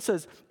enlightened, when it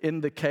says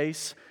in the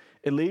case,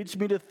 it leads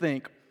me to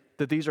think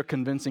that these are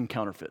convincing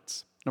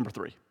counterfeits, number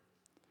 3.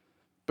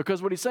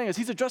 Because what he's saying is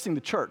he's addressing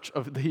the church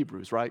of the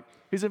Hebrews, right?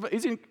 He's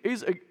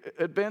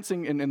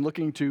advancing and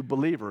looking to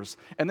believers.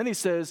 And then he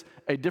says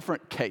a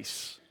different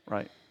case,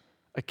 right?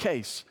 A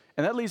case.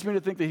 And that leads me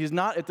to think that he's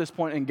not at this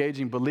point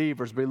engaging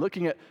believers, but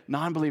looking at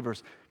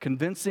non-believers,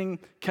 convincing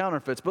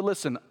counterfeits. But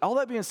listen, all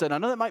that being said, I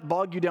know that might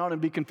bog you down and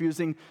be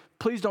confusing.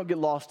 Please don't get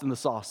lost in the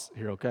sauce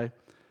here, okay?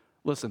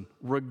 Listen,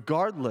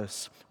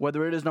 regardless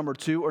whether it is number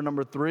 2 or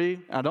number 3,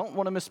 I don't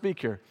want to misspeak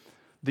here,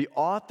 the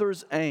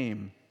author's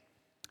aim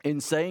in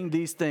saying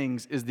these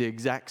things is the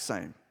exact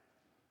same.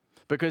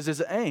 Because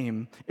his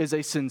aim is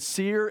a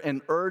sincere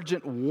and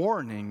urgent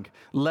warning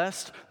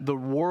lest the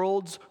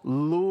world's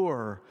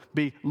lure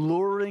be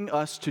luring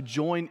us to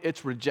join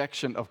its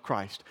rejection of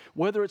Christ.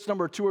 Whether it's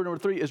number 2 or number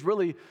 3 is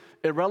really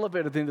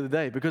irrelevant at the end of the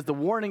day, because the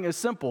warning is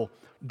simple.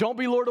 Don't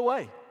be lured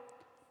away.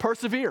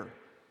 Persevere.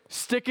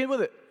 Stick in with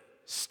it.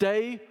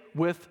 Stay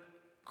with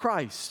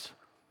Christ.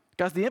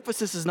 Guys, the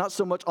emphasis is not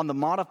so much on the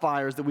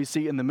modifiers that we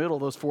see in the middle,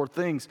 those 4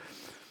 things,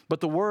 but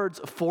the words,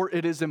 for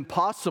it is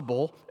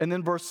impossible, and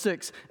then verse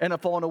 6, and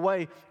have fallen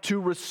away, to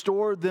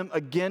restore them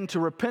again to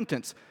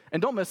repentance.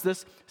 And don't miss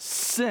this,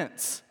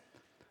 since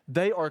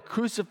they are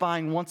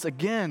crucifying once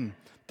again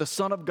the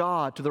Son of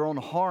God to their own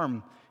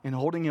harm and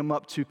holding him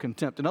up to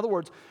contempt. In other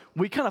words,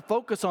 we kind of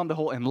focus on the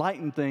whole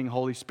enlightened thing,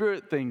 Holy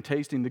Spirit thing,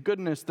 tasting the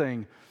goodness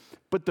thing.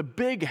 But the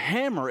big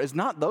hammer is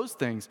not those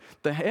things.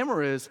 The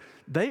hammer is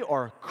they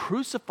are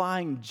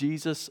crucifying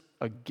Jesus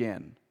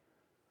again.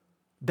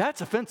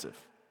 That's offensive.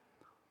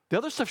 The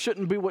other stuff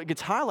shouldn't be what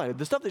gets highlighted.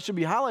 The stuff that should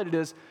be highlighted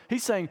is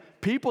he's saying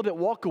people that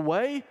walk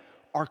away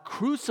are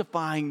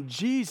crucifying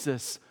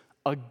Jesus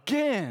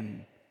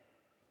again.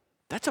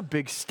 That's a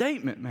big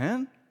statement,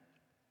 man.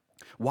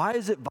 Why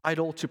is it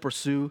vital to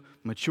pursue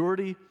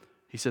maturity?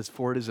 He says,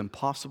 for it is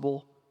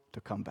impossible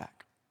to come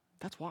back.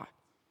 That's why.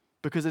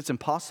 Because it's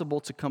impossible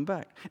to come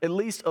back, at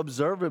least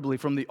observably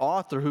from the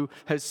author who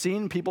has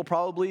seen people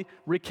probably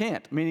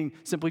recant, meaning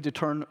simply to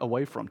turn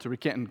away from, to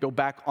recant and go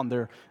back on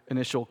their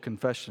initial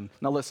confession.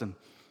 Now listen,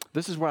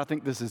 this is where I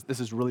think this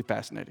is really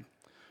fascinating.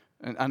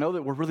 And I know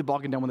that we're really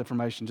bogging down with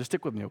information. Just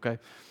stick with me, okay?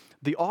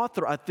 The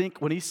author, I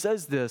think, when he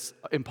says this,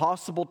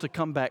 impossible to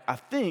come back, I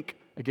think,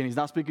 again, he's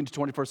not speaking to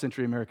 21st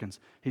century Americans.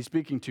 He's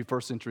speaking to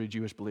first century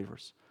Jewish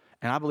believers.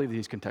 And I believe that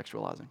he's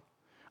contextualizing.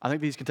 I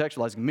think he's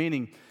contextualizing,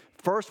 meaning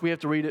first we have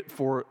to read it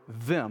for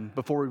them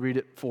before we read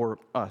it for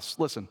us.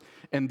 Listen,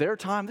 in their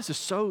time, this is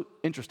so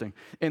interesting.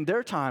 In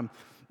their time,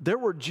 there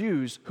were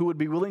Jews who would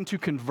be willing to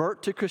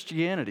convert to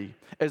Christianity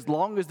as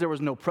long as there was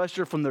no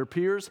pressure from their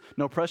peers,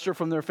 no pressure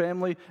from their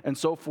family, and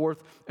so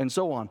forth and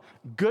so on.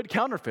 Good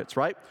counterfeits,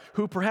 right?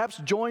 Who perhaps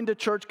joined a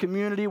church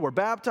community, were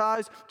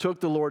baptized, took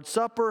the Lord's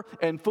Supper,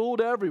 and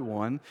fooled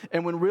everyone,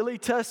 and when really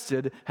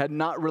tested, had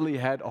not really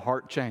had a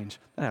heart change.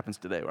 That happens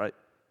today, right?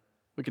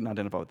 We can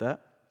identify with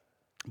that.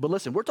 But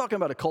listen, we're talking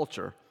about a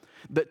culture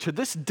that to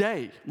this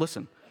day,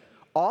 listen,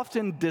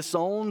 often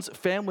disowns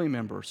family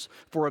members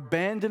for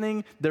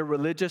abandoning their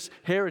religious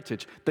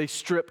heritage. They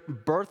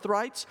strip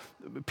birthrights,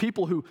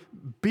 people who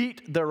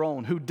beat their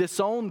own, who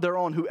disown their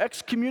own, who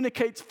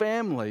excommunicates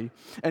family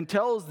and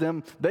tells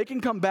them they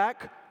can come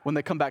back when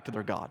they come back to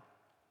their God.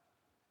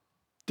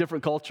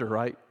 Different culture,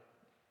 right?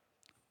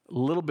 A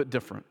little bit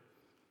different.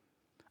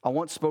 I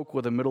once spoke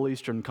with a Middle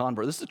Eastern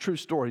convert. This is a true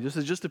story. This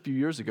is just a few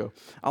years ago.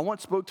 I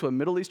once spoke to a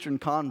Middle Eastern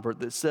convert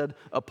that said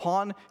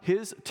upon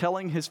his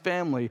telling his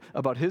family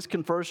about his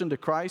conversion to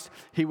Christ,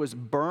 he was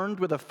burned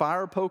with a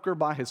fire poker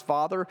by his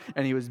father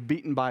and he was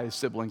beaten by his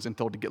siblings and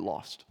told to get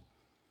lost.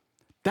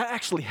 That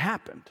actually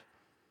happened.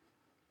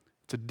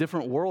 It's a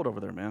different world over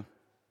there, man.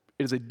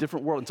 It is a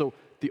different world. And so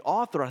the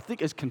author, I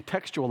think, is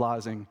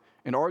contextualizing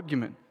an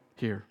argument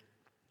here.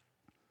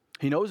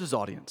 He knows his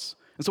audience.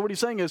 And so what he's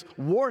saying is,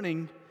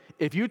 warning,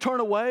 if you turn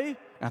away, and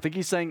I think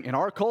he's saying in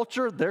our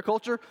culture, their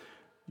culture,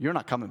 you're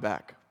not coming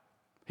back.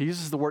 He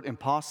uses the word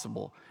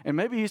impossible. And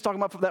maybe he's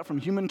talking about that from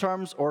human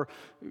terms or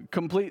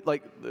complete,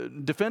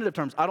 definitive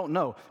terms. I don't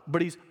know.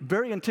 But he's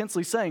very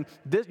intensely saying,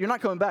 this, you're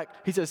not coming back.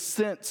 He says,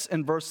 since,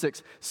 in verse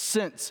 6,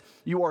 since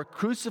you are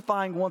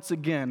crucifying once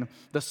again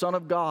the Son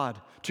of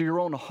God to your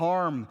own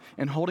harm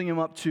and holding him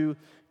up to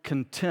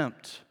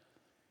contempt.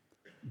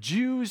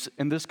 Jews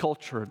in this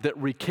culture that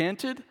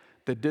recanted,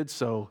 that did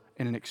so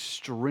in an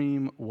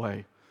extreme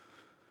way.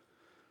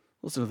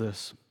 Listen to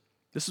this.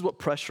 This is what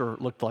pressure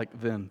looked like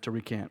then to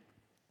recant.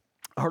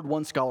 I heard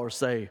one scholar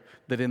say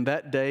that in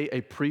that day,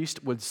 a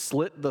priest would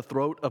slit the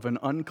throat of an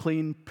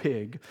unclean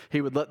pig.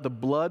 He would let the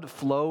blood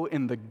flow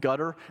in the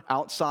gutter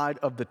outside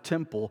of the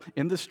temple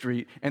in the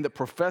street, and that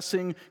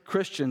professing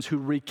Christians who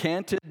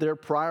recanted their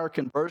prior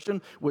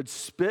conversion would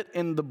spit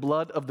in the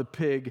blood of the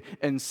pig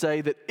and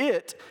say that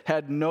it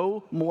had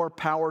no more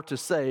power to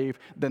save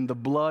than the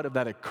blood of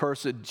that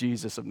accursed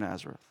Jesus of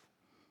Nazareth.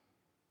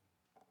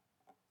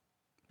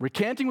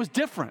 Recanting was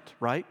different,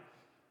 right?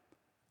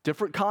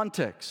 Different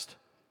context.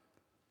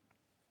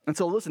 And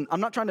so listen,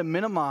 I'm not trying to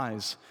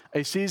minimize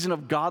a season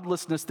of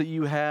godlessness that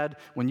you had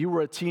when you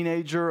were a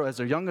teenager or as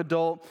a young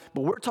adult,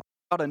 but we're talking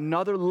about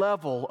another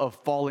level of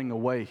falling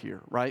away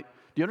here, right?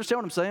 Do you understand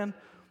what I'm saying?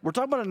 We're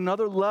talking about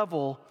another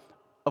level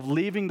of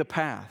leaving the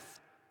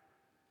path.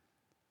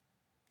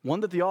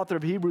 One that the author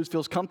of Hebrews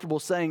feels comfortable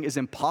saying is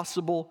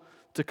impossible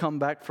to come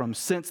back from,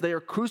 since they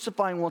are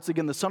crucifying once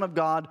again the Son of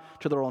God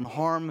to their own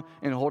harm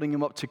and holding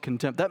him up to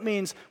contempt. That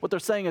means what they're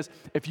saying is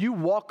if you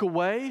walk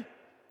away,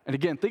 and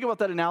again, think about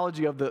that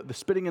analogy of the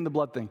spitting in the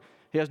blood thing.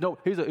 He's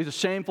a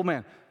shameful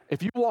man.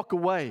 If you walk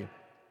away,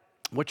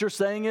 what you're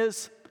saying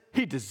is,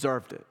 he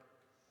deserved it.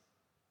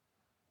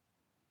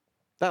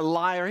 That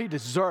liar, he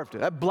deserved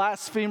it. That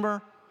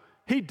blasphemer,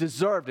 he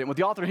deserved it. And what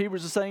the author of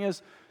Hebrews is saying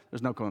is,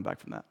 there's no coming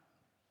back from that.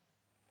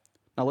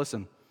 Now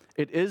listen,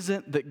 it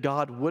isn't that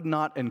God would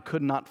not and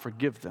could not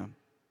forgive them.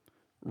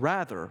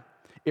 Rather,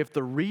 if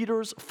the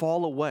readers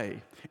fall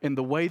away in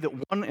the way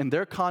that one in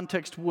their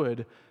context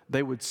would,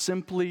 they would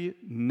simply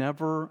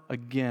never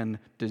again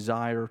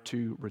desire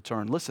to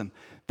return. Listen,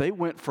 they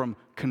went from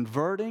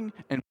converting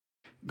and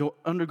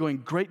undergoing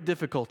great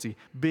difficulty,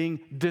 being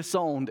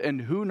disowned, and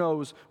who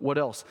knows what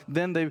else.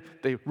 Then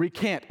they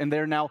recant, and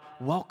they're now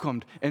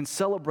welcomed and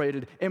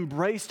celebrated,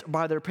 embraced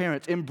by their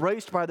parents,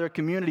 embraced by their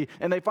community,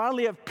 and they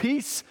finally have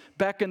peace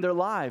back in their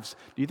lives.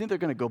 Do you think they're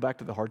going to go back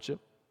to the hardship?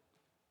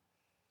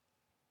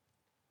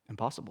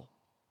 Impossible.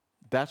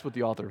 That's what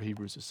the author of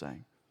Hebrews is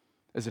saying.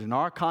 Is that in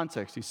our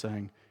context, he's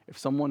saying, if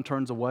someone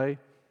turns away,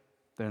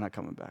 they're not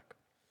coming back.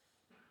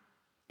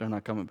 They're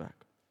not coming back.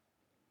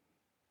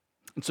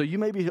 And so you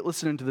may be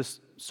listening to this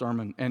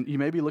sermon, and you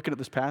may be looking at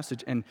this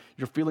passage, and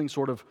you're feeling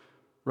sort of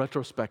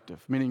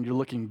retrospective, meaning you're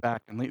looking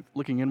back and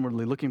looking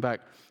inwardly, looking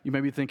back. You may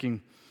be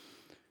thinking,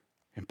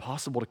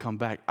 impossible to come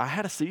back. I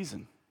had a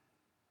season.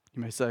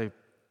 You may say,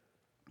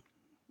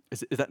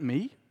 is that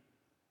me?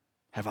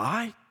 Have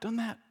I done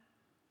that?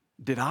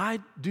 Did I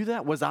do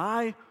that? Was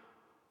I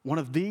one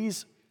of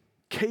these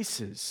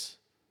cases?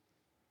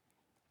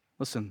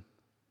 Listen,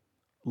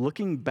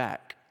 looking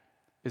back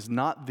is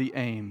not the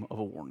aim of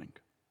a warning.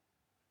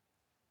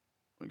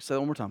 Let me say that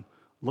one more time.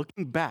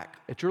 Looking back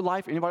at your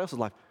life, anybody else's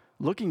life,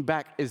 looking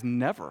back is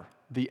never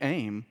the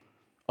aim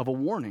of a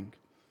warning.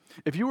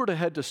 If you were to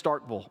head to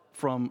Starkville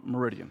from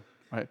Meridian,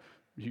 right?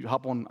 You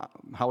hop on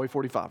Highway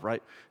 45,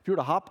 right? If you were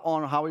to hop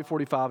on Highway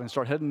 45 and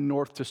start heading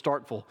north to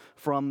Starkville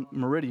from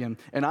Meridian,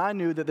 and I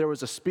knew that there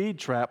was a speed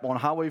trap on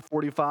Highway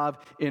 45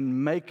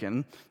 in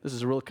Macon, this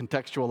is a real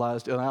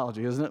contextualized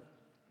analogy, isn't it?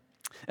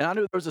 and I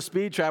knew there was a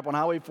speed trap on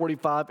Highway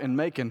 45 in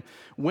Macon,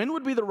 when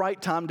would be the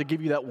right time to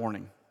give you that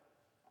warning?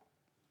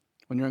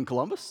 When you're in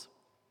Columbus?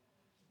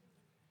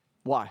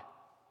 Why?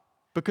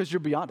 Because you're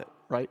beyond it,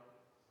 right?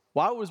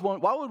 Why would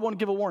one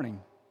give a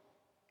warning?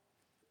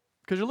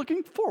 Because you're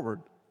looking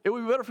forward. It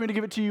would be better for me to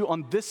give it to you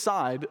on this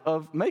side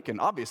of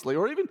Macon, obviously,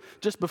 or even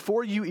just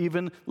before you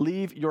even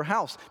leave your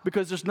house,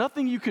 because there's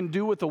nothing you can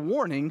do with a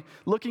warning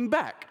looking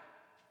back.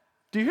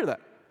 Do you hear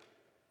that?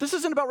 This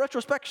isn't about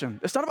retrospection.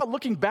 It's not about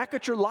looking back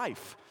at your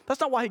life. That's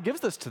not why he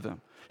gives this to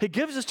them. He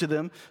gives this to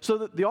them so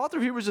that the author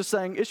of Hebrews is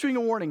saying, issuing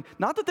a warning,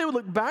 not that they would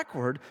look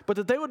backward, but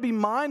that they would be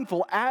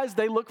mindful as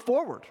they look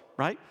forward,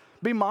 right?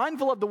 Be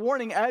mindful of the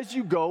warning as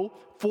you go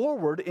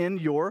forward in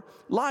your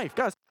life.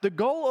 Guys, the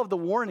goal of the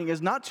warning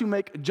is not to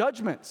make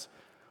judgments.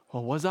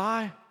 Well, was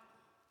I?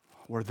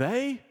 Were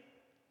they?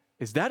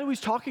 Is that who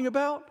he's talking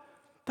about?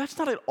 That's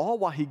not at all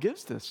why he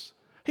gives this.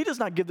 He does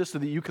not give this so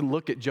that you can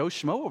look at Joe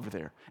Schmo over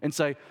there and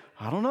say,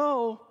 I don't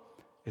know.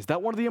 Is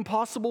that one of the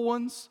impossible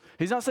ones?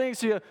 He's not saying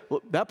to you,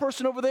 well, that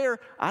person over there,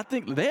 I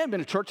think they haven't been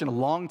to church in a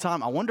long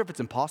time. I wonder if it's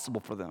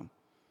impossible for them.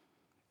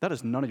 That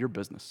is none of your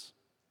business.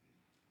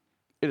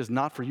 It is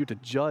not for you to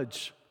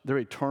judge their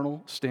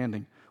eternal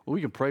standing. Well,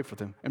 we can pray for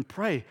them and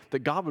pray that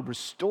God would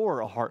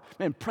restore a heart.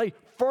 Man, pray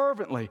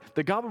fervently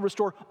that God would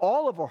restore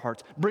all of our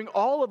hearts, bring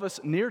all of us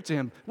near to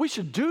him. We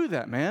should do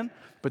that, man.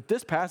 But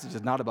this passage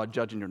is not about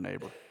judging your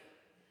neighbor.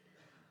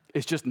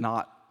 It's just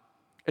not.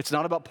 It's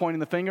not about pointing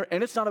the finger,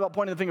 and it's not about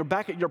pointing the finger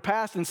back at your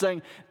past and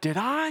saying, did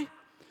I?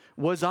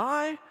 Was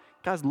I?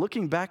 Guys,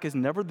 looking back is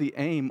never the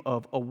aim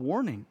of a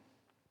warning.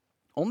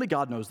 Only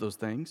God knows those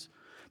things.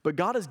 But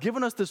God has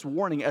given us this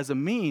warning as a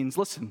means,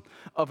 listen,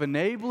 of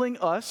enabling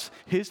us,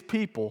 his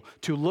people,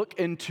 to look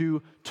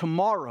into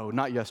tomorrow,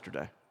 not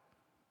yesterday.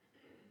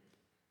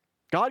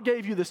 God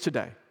gave you this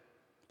today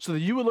so that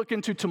you would look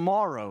into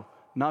tomorrow,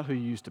 not who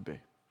you used to be.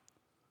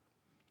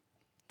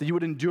 That you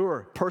would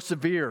endure,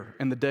 persevere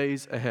in the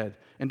days ahead.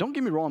 And don't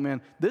get me wrong,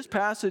 man, this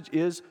passage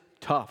is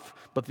tough,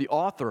 but the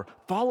author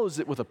follows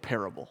it with a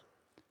parable.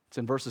 It's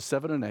in verses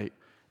 7 and 8,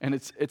 and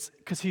it's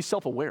because he's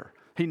self-aware.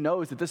 He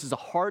knows that this is a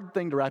hard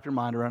thing to wrap your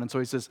mind around, and so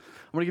he says,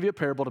 I'm going to give you a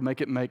parable to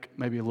make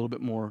maybe a little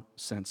bit more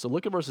sense. So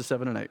look at verses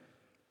 7 and 8.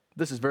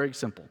 This is very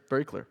simple,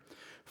 very clear.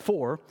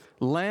 For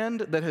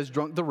land that has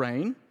drunk the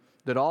rain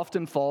that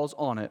often falls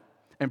on it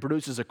and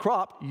produces a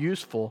crop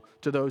useful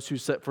to those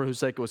for whose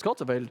sake it was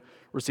cultivated,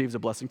 receives a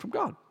blessing from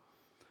God.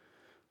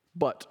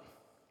 But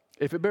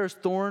if it bears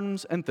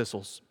thorns and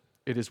thistles,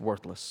 it is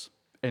worthless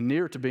and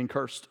near to being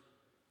cursed,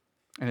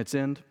 and its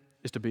end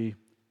is to be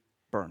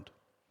burned.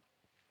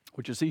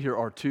 What you see here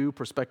are two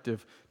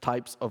prospective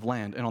types of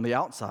land, and on the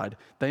outside,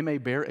 they may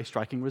bear a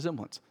striking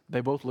resemblance.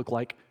 They both look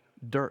like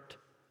dirt,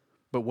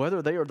 but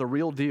whether they are the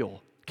real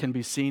deal can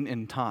be seen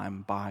in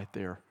time by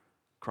their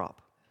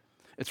crop.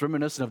 It's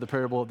reminiscent of the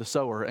parable of the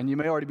sower, and you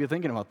may already be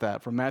thinking about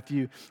that from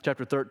Matthew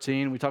chapter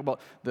 13. We talk about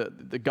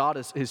the God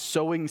is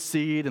sowing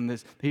seed,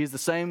 and he's the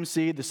same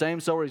seed, the same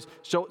sower. He's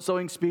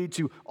sowing seed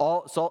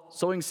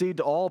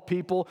to all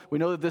people. We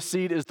know that this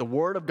seed is the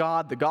word of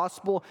God, the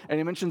gospel, and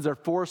he mentions there are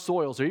four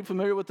soils. Are you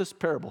familiar with this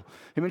parable?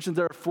 He mentions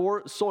there are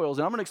four soils,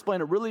 and I'm going to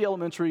explain it really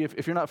elementary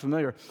if you're not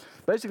familiar.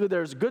 Basically,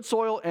 there's good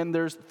soil, and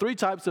there's three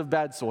types of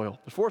bad soil.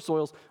 There's four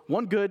soils,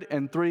 one good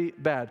and three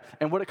bad.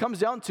 And what it comes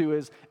down to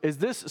is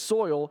this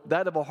soil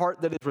that of a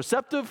heart that is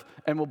receptive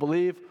and will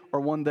believe, or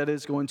one that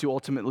is going to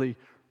ultimately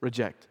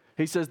reject?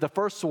 He says the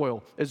first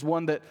soil is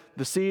one that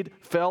the seed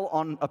fell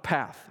on a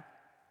path.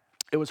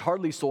 It was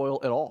hardly soil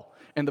at all,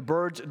 and the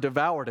birds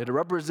devoured it. It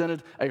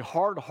represented a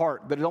hard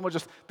heart that it almost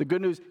just, the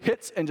good news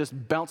hits and just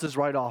bounces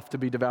right off to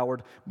be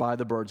devoured by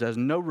the birds. It has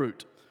no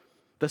root.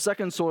 The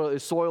second soil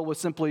is soil with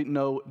simply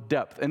no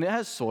depth. And it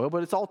has soil,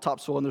 but it's all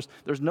topsoil, and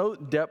there's no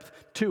depth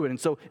to it. And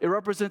so it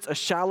represents a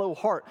shallow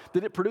heart,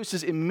 that it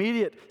produces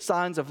immediate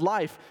signs of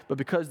life, but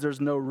because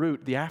there's no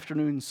root, the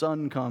afternoon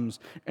sun comes,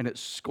 and it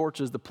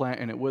scorches the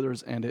plant, and it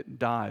withers, and it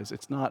dies.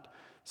 It's not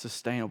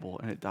sustainable,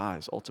 and it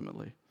dies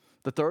ultimately.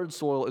 The third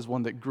soil is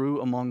one that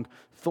grew among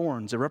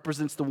thorns. It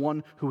represents the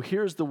one who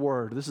hears the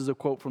word. This is a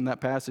quote from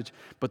that passage.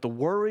 But the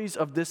worries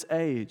of this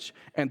age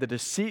and the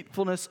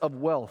deceitfulness of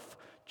wealth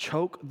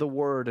choke the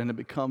word, and it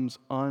becomes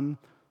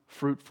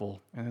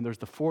unfruitful. And then there's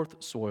the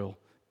fourth soil,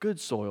 good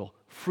soil,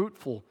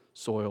 fruitful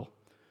soil.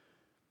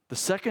 The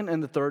second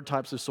and the third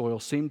types of soil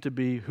seem to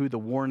be who the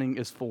warning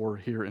is for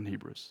here in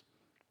Hebrews.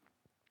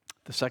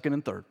 The second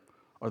and third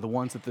are the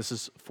ones that this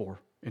is for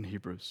in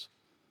Hebrews.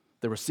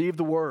 They receive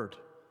the word,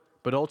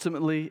 but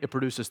ultimately it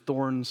produces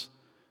thorns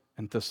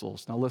and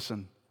thistles. Now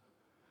listen,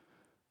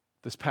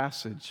 this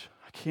passage,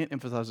 I can't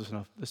emphasize this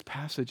enough, this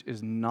passage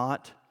is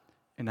not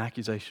an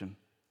accusation.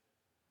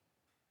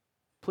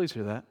 Please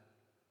hear that.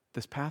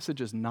 This passage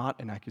is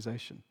not an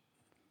accusation.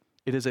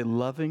 It is a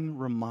loving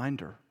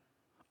reminder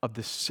of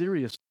the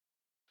seriousness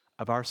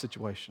of our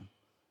situation,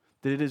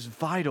 that it is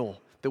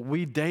vital that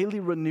we daily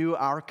renew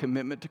our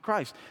commitment to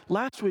Christ.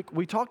 Last week,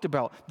 we talked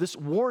about this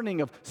warning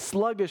of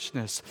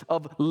sluggishness,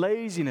 of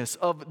laziness,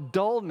 of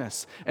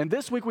dullness. And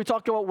this week, we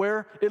talked about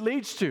where it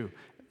leads to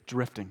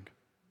drifting.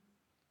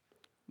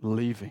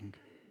 leaving,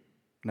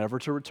 never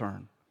to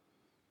return.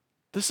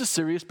 This is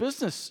serious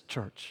business,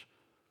 church.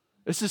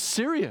 This is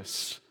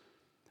serious.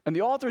 And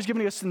the author is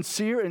giving us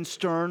sincere and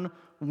stern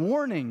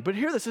warning. But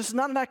hear this, this is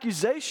not an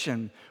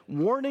accusation.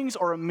 Warnings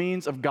are a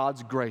means of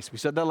God's grace. We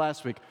said that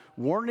last week.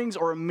 Warnings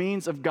are a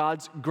means of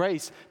God's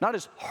grace, not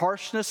His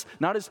harshness,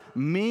 not His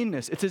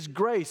meanness. It's His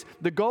grace.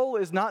 The goal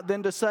is not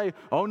then to say,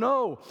 oh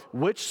no,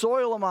 which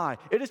soil am I?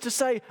 It is to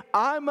say,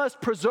 I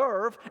must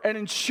preserve and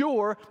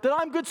ensure that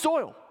I'm good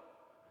soil.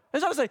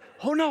 It's not to say,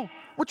 oh no,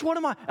 which one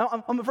am I?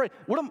 I'm afraid.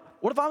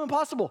 What if I'm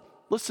impossible?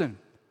 Listen,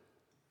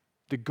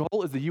 the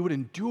goal is that you would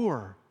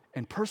endure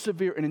and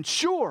persevere and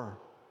ensure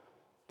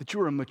that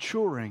you are a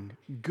maturing,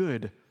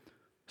 good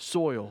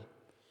soil.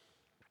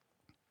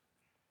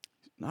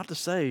 Not to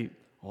say,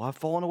 oh, I've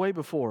fallen away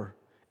before.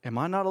 Am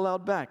I not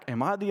allowed back?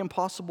 Am I the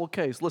impossible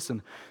case?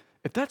 Listen,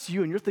 if that's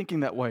you and you're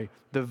thinking that way,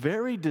 the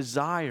very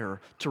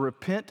desire to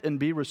repent and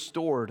be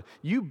restored,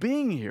 you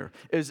being here,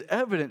 is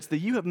evidence that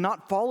you have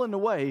not fallen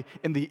away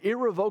in the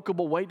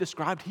irrevocable way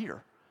described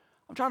here.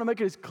 I'm trying to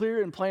make it as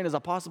clear and plain as I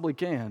possibly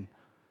can.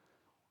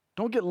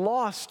 Don't get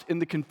lost in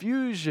the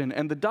confusion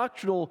and the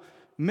doctrinal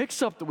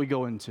mix-up that we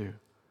go into.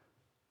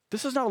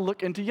 This is not a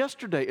look into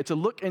yesterday. It's a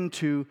look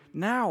into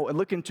now, a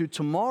look into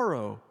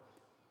tomorrow.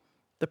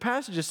 The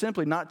passage is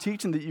simply not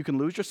teaching that you can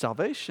lose your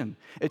salvation.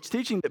 It's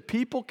teaching that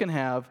people can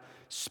have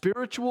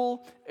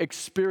spiritual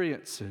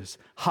experiences,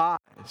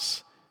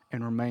 highs,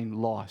 and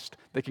remain lost.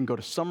 They can go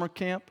to summer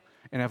camp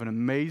and have an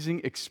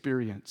amazing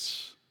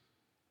experience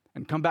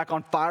and come back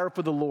on fire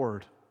for the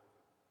Lord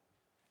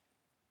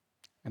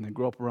and then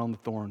grow up around the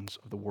thorns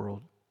of the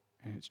world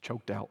and it's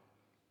choked out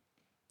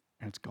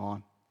and it's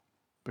gone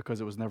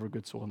because it was never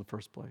good soil in the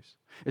first place.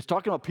 It's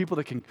talking about people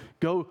that can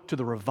go to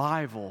the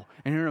revival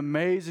and hear an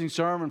amazing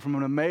sermon from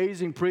an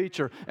amazing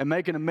preacher and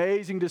make an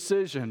amazing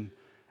decision,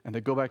 and they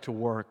go back to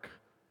work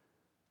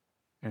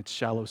and it's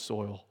shallow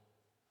soil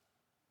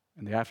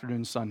and the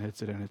afternoon sun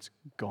hits it and it's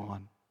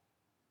gone.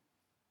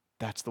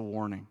 That's the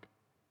warning.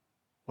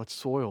 What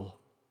soil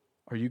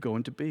are you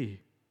going to be?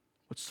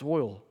 What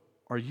soil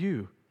are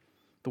you?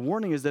 The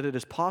warning is that it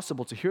is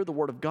possible to hear the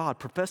word of God,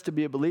 profess to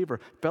be a believer,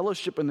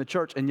 fellowship in the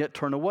church, and yet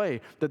turn away.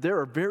 That there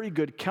are very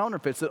good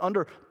counterfeits that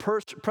under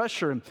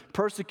pressure and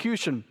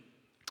persecution,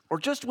 or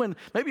just when,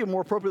 maybe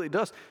more appropriately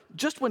does,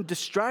 just when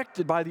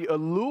distracted by the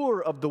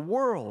allure of the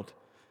world,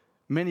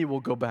 many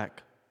will go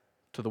back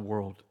to the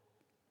world.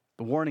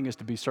 The warning is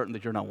to be certain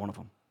that you're not one of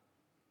them.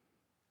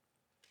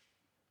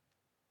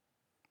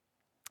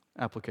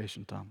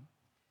 Application time.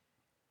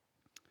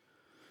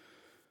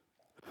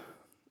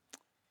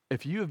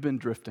 If you have been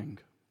drifting,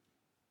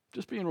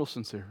 just being real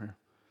sincere here,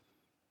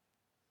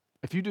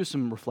 if you do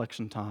some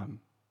reflection time,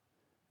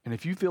 and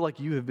if you feel like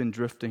you have been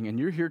drifting and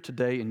you're here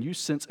today and you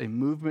sense a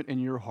movement in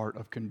your heart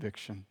of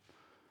conviction,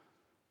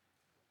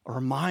 a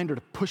reminder to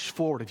push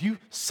forward, if you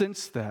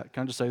sense that,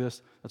 can I just say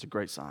this? That's a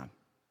great sign.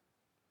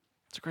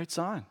 It's a great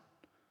sign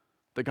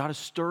that God is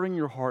stirring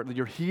your heart, that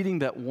you're heeding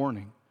that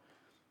warning.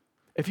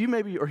 If you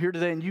maybe are here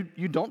today and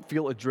you don't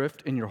feel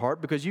adrift in your heart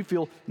because you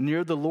feel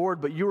near the Lord,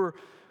 but you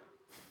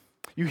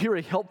hear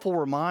a helpful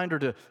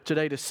reminder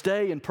today to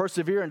stay and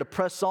persevere and to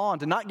press on,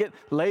 to not get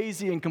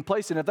lazy and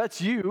complacent. If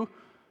that's you,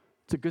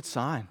 it's a good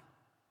sign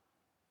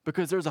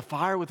because there's a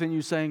fire within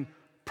you saying,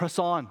 press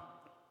on.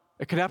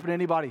 It could happen to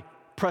anybody.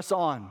 Press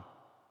on.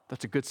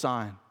 That's a good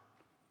sign.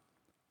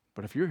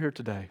 But if you're here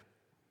today,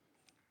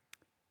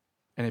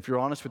 and if you're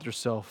honest with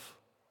yourself,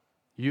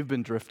 you've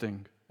been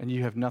drifting and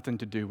you have nothing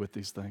to do with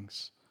these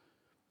things.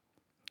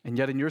 And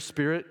yet in your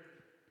spirit,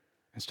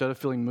 instead of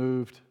feeling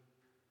moved,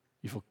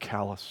 you feel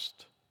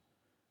calloused.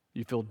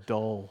 You feel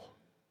dull.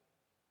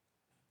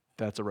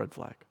 That's a red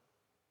flag.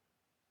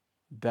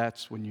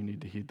 That's when you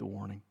need to heed the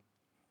warning.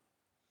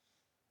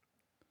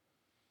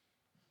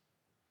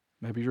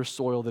 Maybe your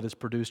soil that has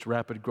produced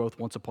rapid growth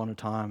once upon a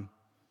time.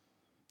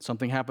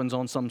 Something happens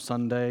on some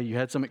Sunday. You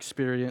had some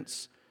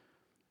experience,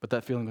 but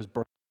that feeling was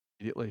burned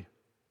immediately.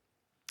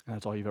 And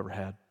that's all you've ever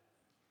had.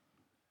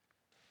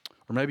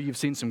 Or maybe you've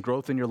seen some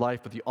growth in your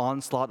life, but the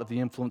onslaught of the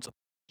influence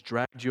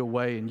dragged you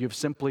away and you've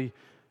simply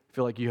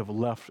feel like you have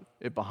left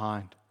it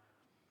behind.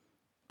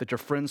 That your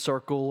friend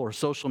circle or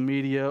social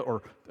media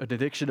or an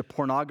addiction to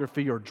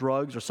pornography or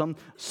drugs or some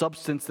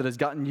substance that has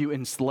gotten you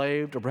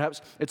enslaved, or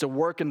perhaps it's a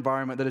work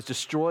environment that is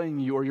destroying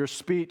you, or your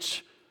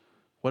speech,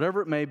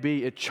 whatever it may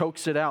be, it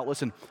chokes it out.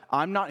 Listen,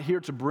 I'm not here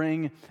to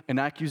bring an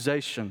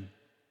accusation.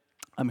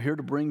 I'm here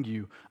to bring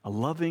you a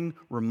loving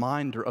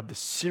reminder of the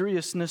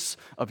seriousness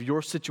of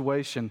your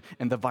situation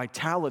and the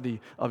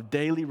vitality of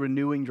daily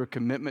renewing your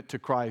commitment to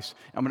Christ.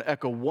 I'm going to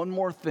echo one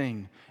more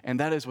thing, and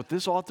that is what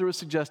this author is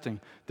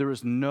suggesting. There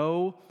is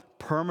no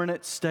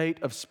permanent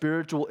state of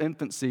spiritual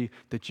infancy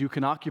that you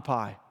can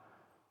occupy.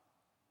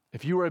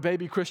 If you are a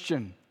baby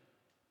Christian,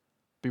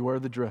 beware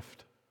the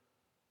drift.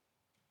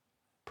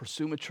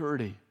 Pursue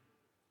maturity.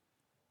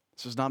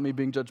 This is not me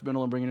being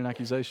judgmental and bringing an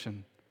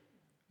accusation.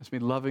 It's me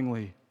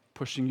lovingly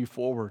pushing you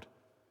forward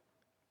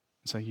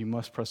and saying you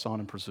must press on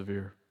and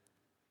persevere.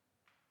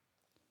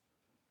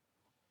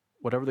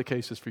 Whatever the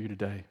case is for you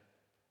today,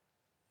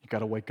 You got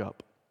to wake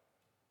up.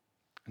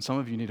 And some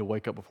of you need to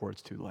wake up before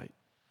it's too late.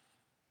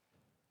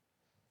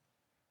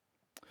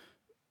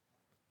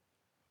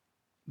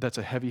 That's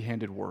a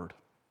heavy-handed word.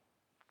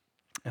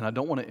 And I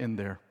don't want to end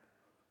there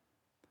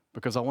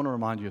because I want to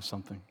remind you of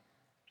something.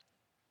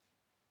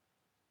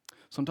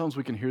 Sometimes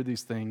we can hear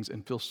these things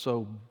and feel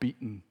so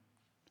beaten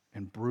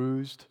and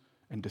bruised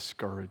and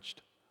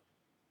discouraged,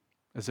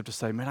 as if to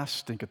say, man, I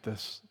stink at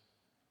this.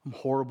 I'm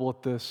horrible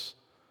at this.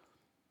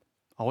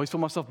 I always feel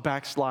myself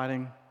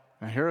backsliding.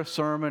 I hear a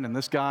sermon, and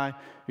this guy,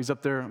 he's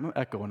up there. I'm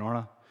echoing,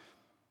 aren't I?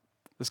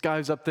 This guy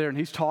is up there, and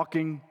he's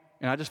talking,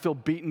 and I just feel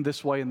beaten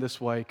this way and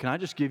this way. Can I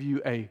just give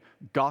you a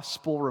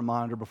gospel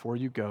reminder before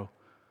you go?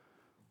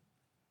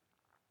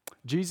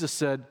 Jesus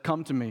said,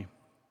 come to me,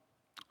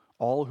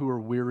 all who are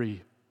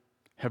weary,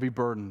 heavy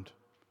burdened.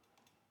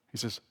 He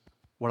says,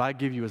 what I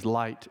give you is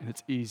light, and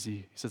it's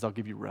easy. He says, I'll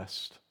give you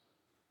rest.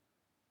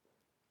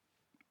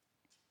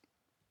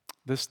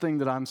 This thing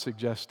that I'm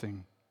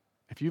suggesting,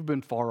 if you've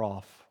been far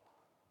off,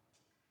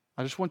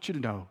 I just want you to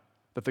know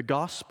that the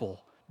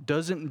gospel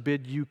doesn't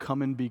bid you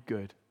come and be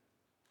good.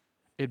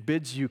 It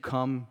bids you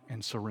come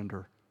and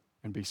surrender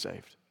and be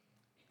saved.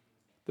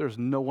 There's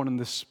no one in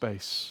this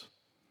space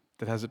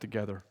that has it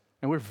together.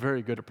 And we're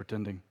very good at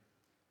pretending.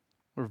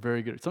 We're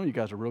very good. Some of you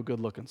guys are real good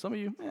looking. Some of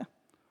you,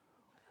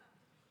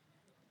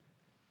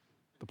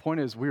 The point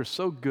is, we are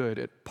so good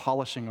at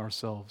polishing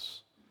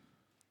ourselves.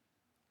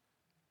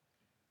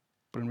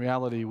 But in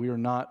reality, we are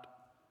not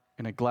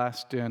in a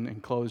glassed-in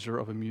enclosure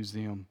of a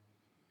museum,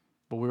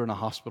 but we're in a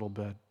hospital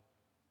bed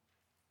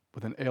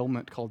with an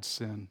ailment called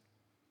sin.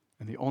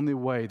 And the only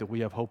way that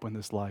we have hope in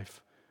this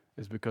life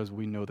is because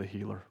we know the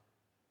healer.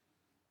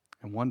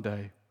 And one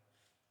day,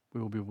 we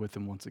will be with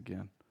him once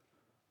again.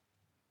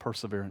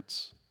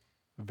 Perseverance,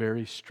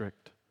 very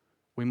strict.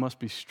 We must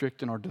be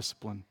strict in our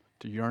discipline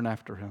to yearn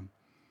after him.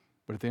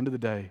 But at the end of the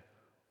day,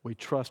 we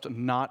trust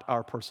not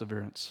our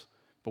perseverance,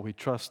 but we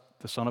trust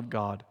the Son of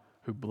God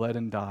who bled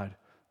and died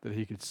that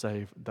he could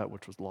save that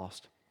which was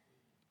lost.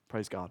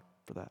 Praise God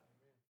for that.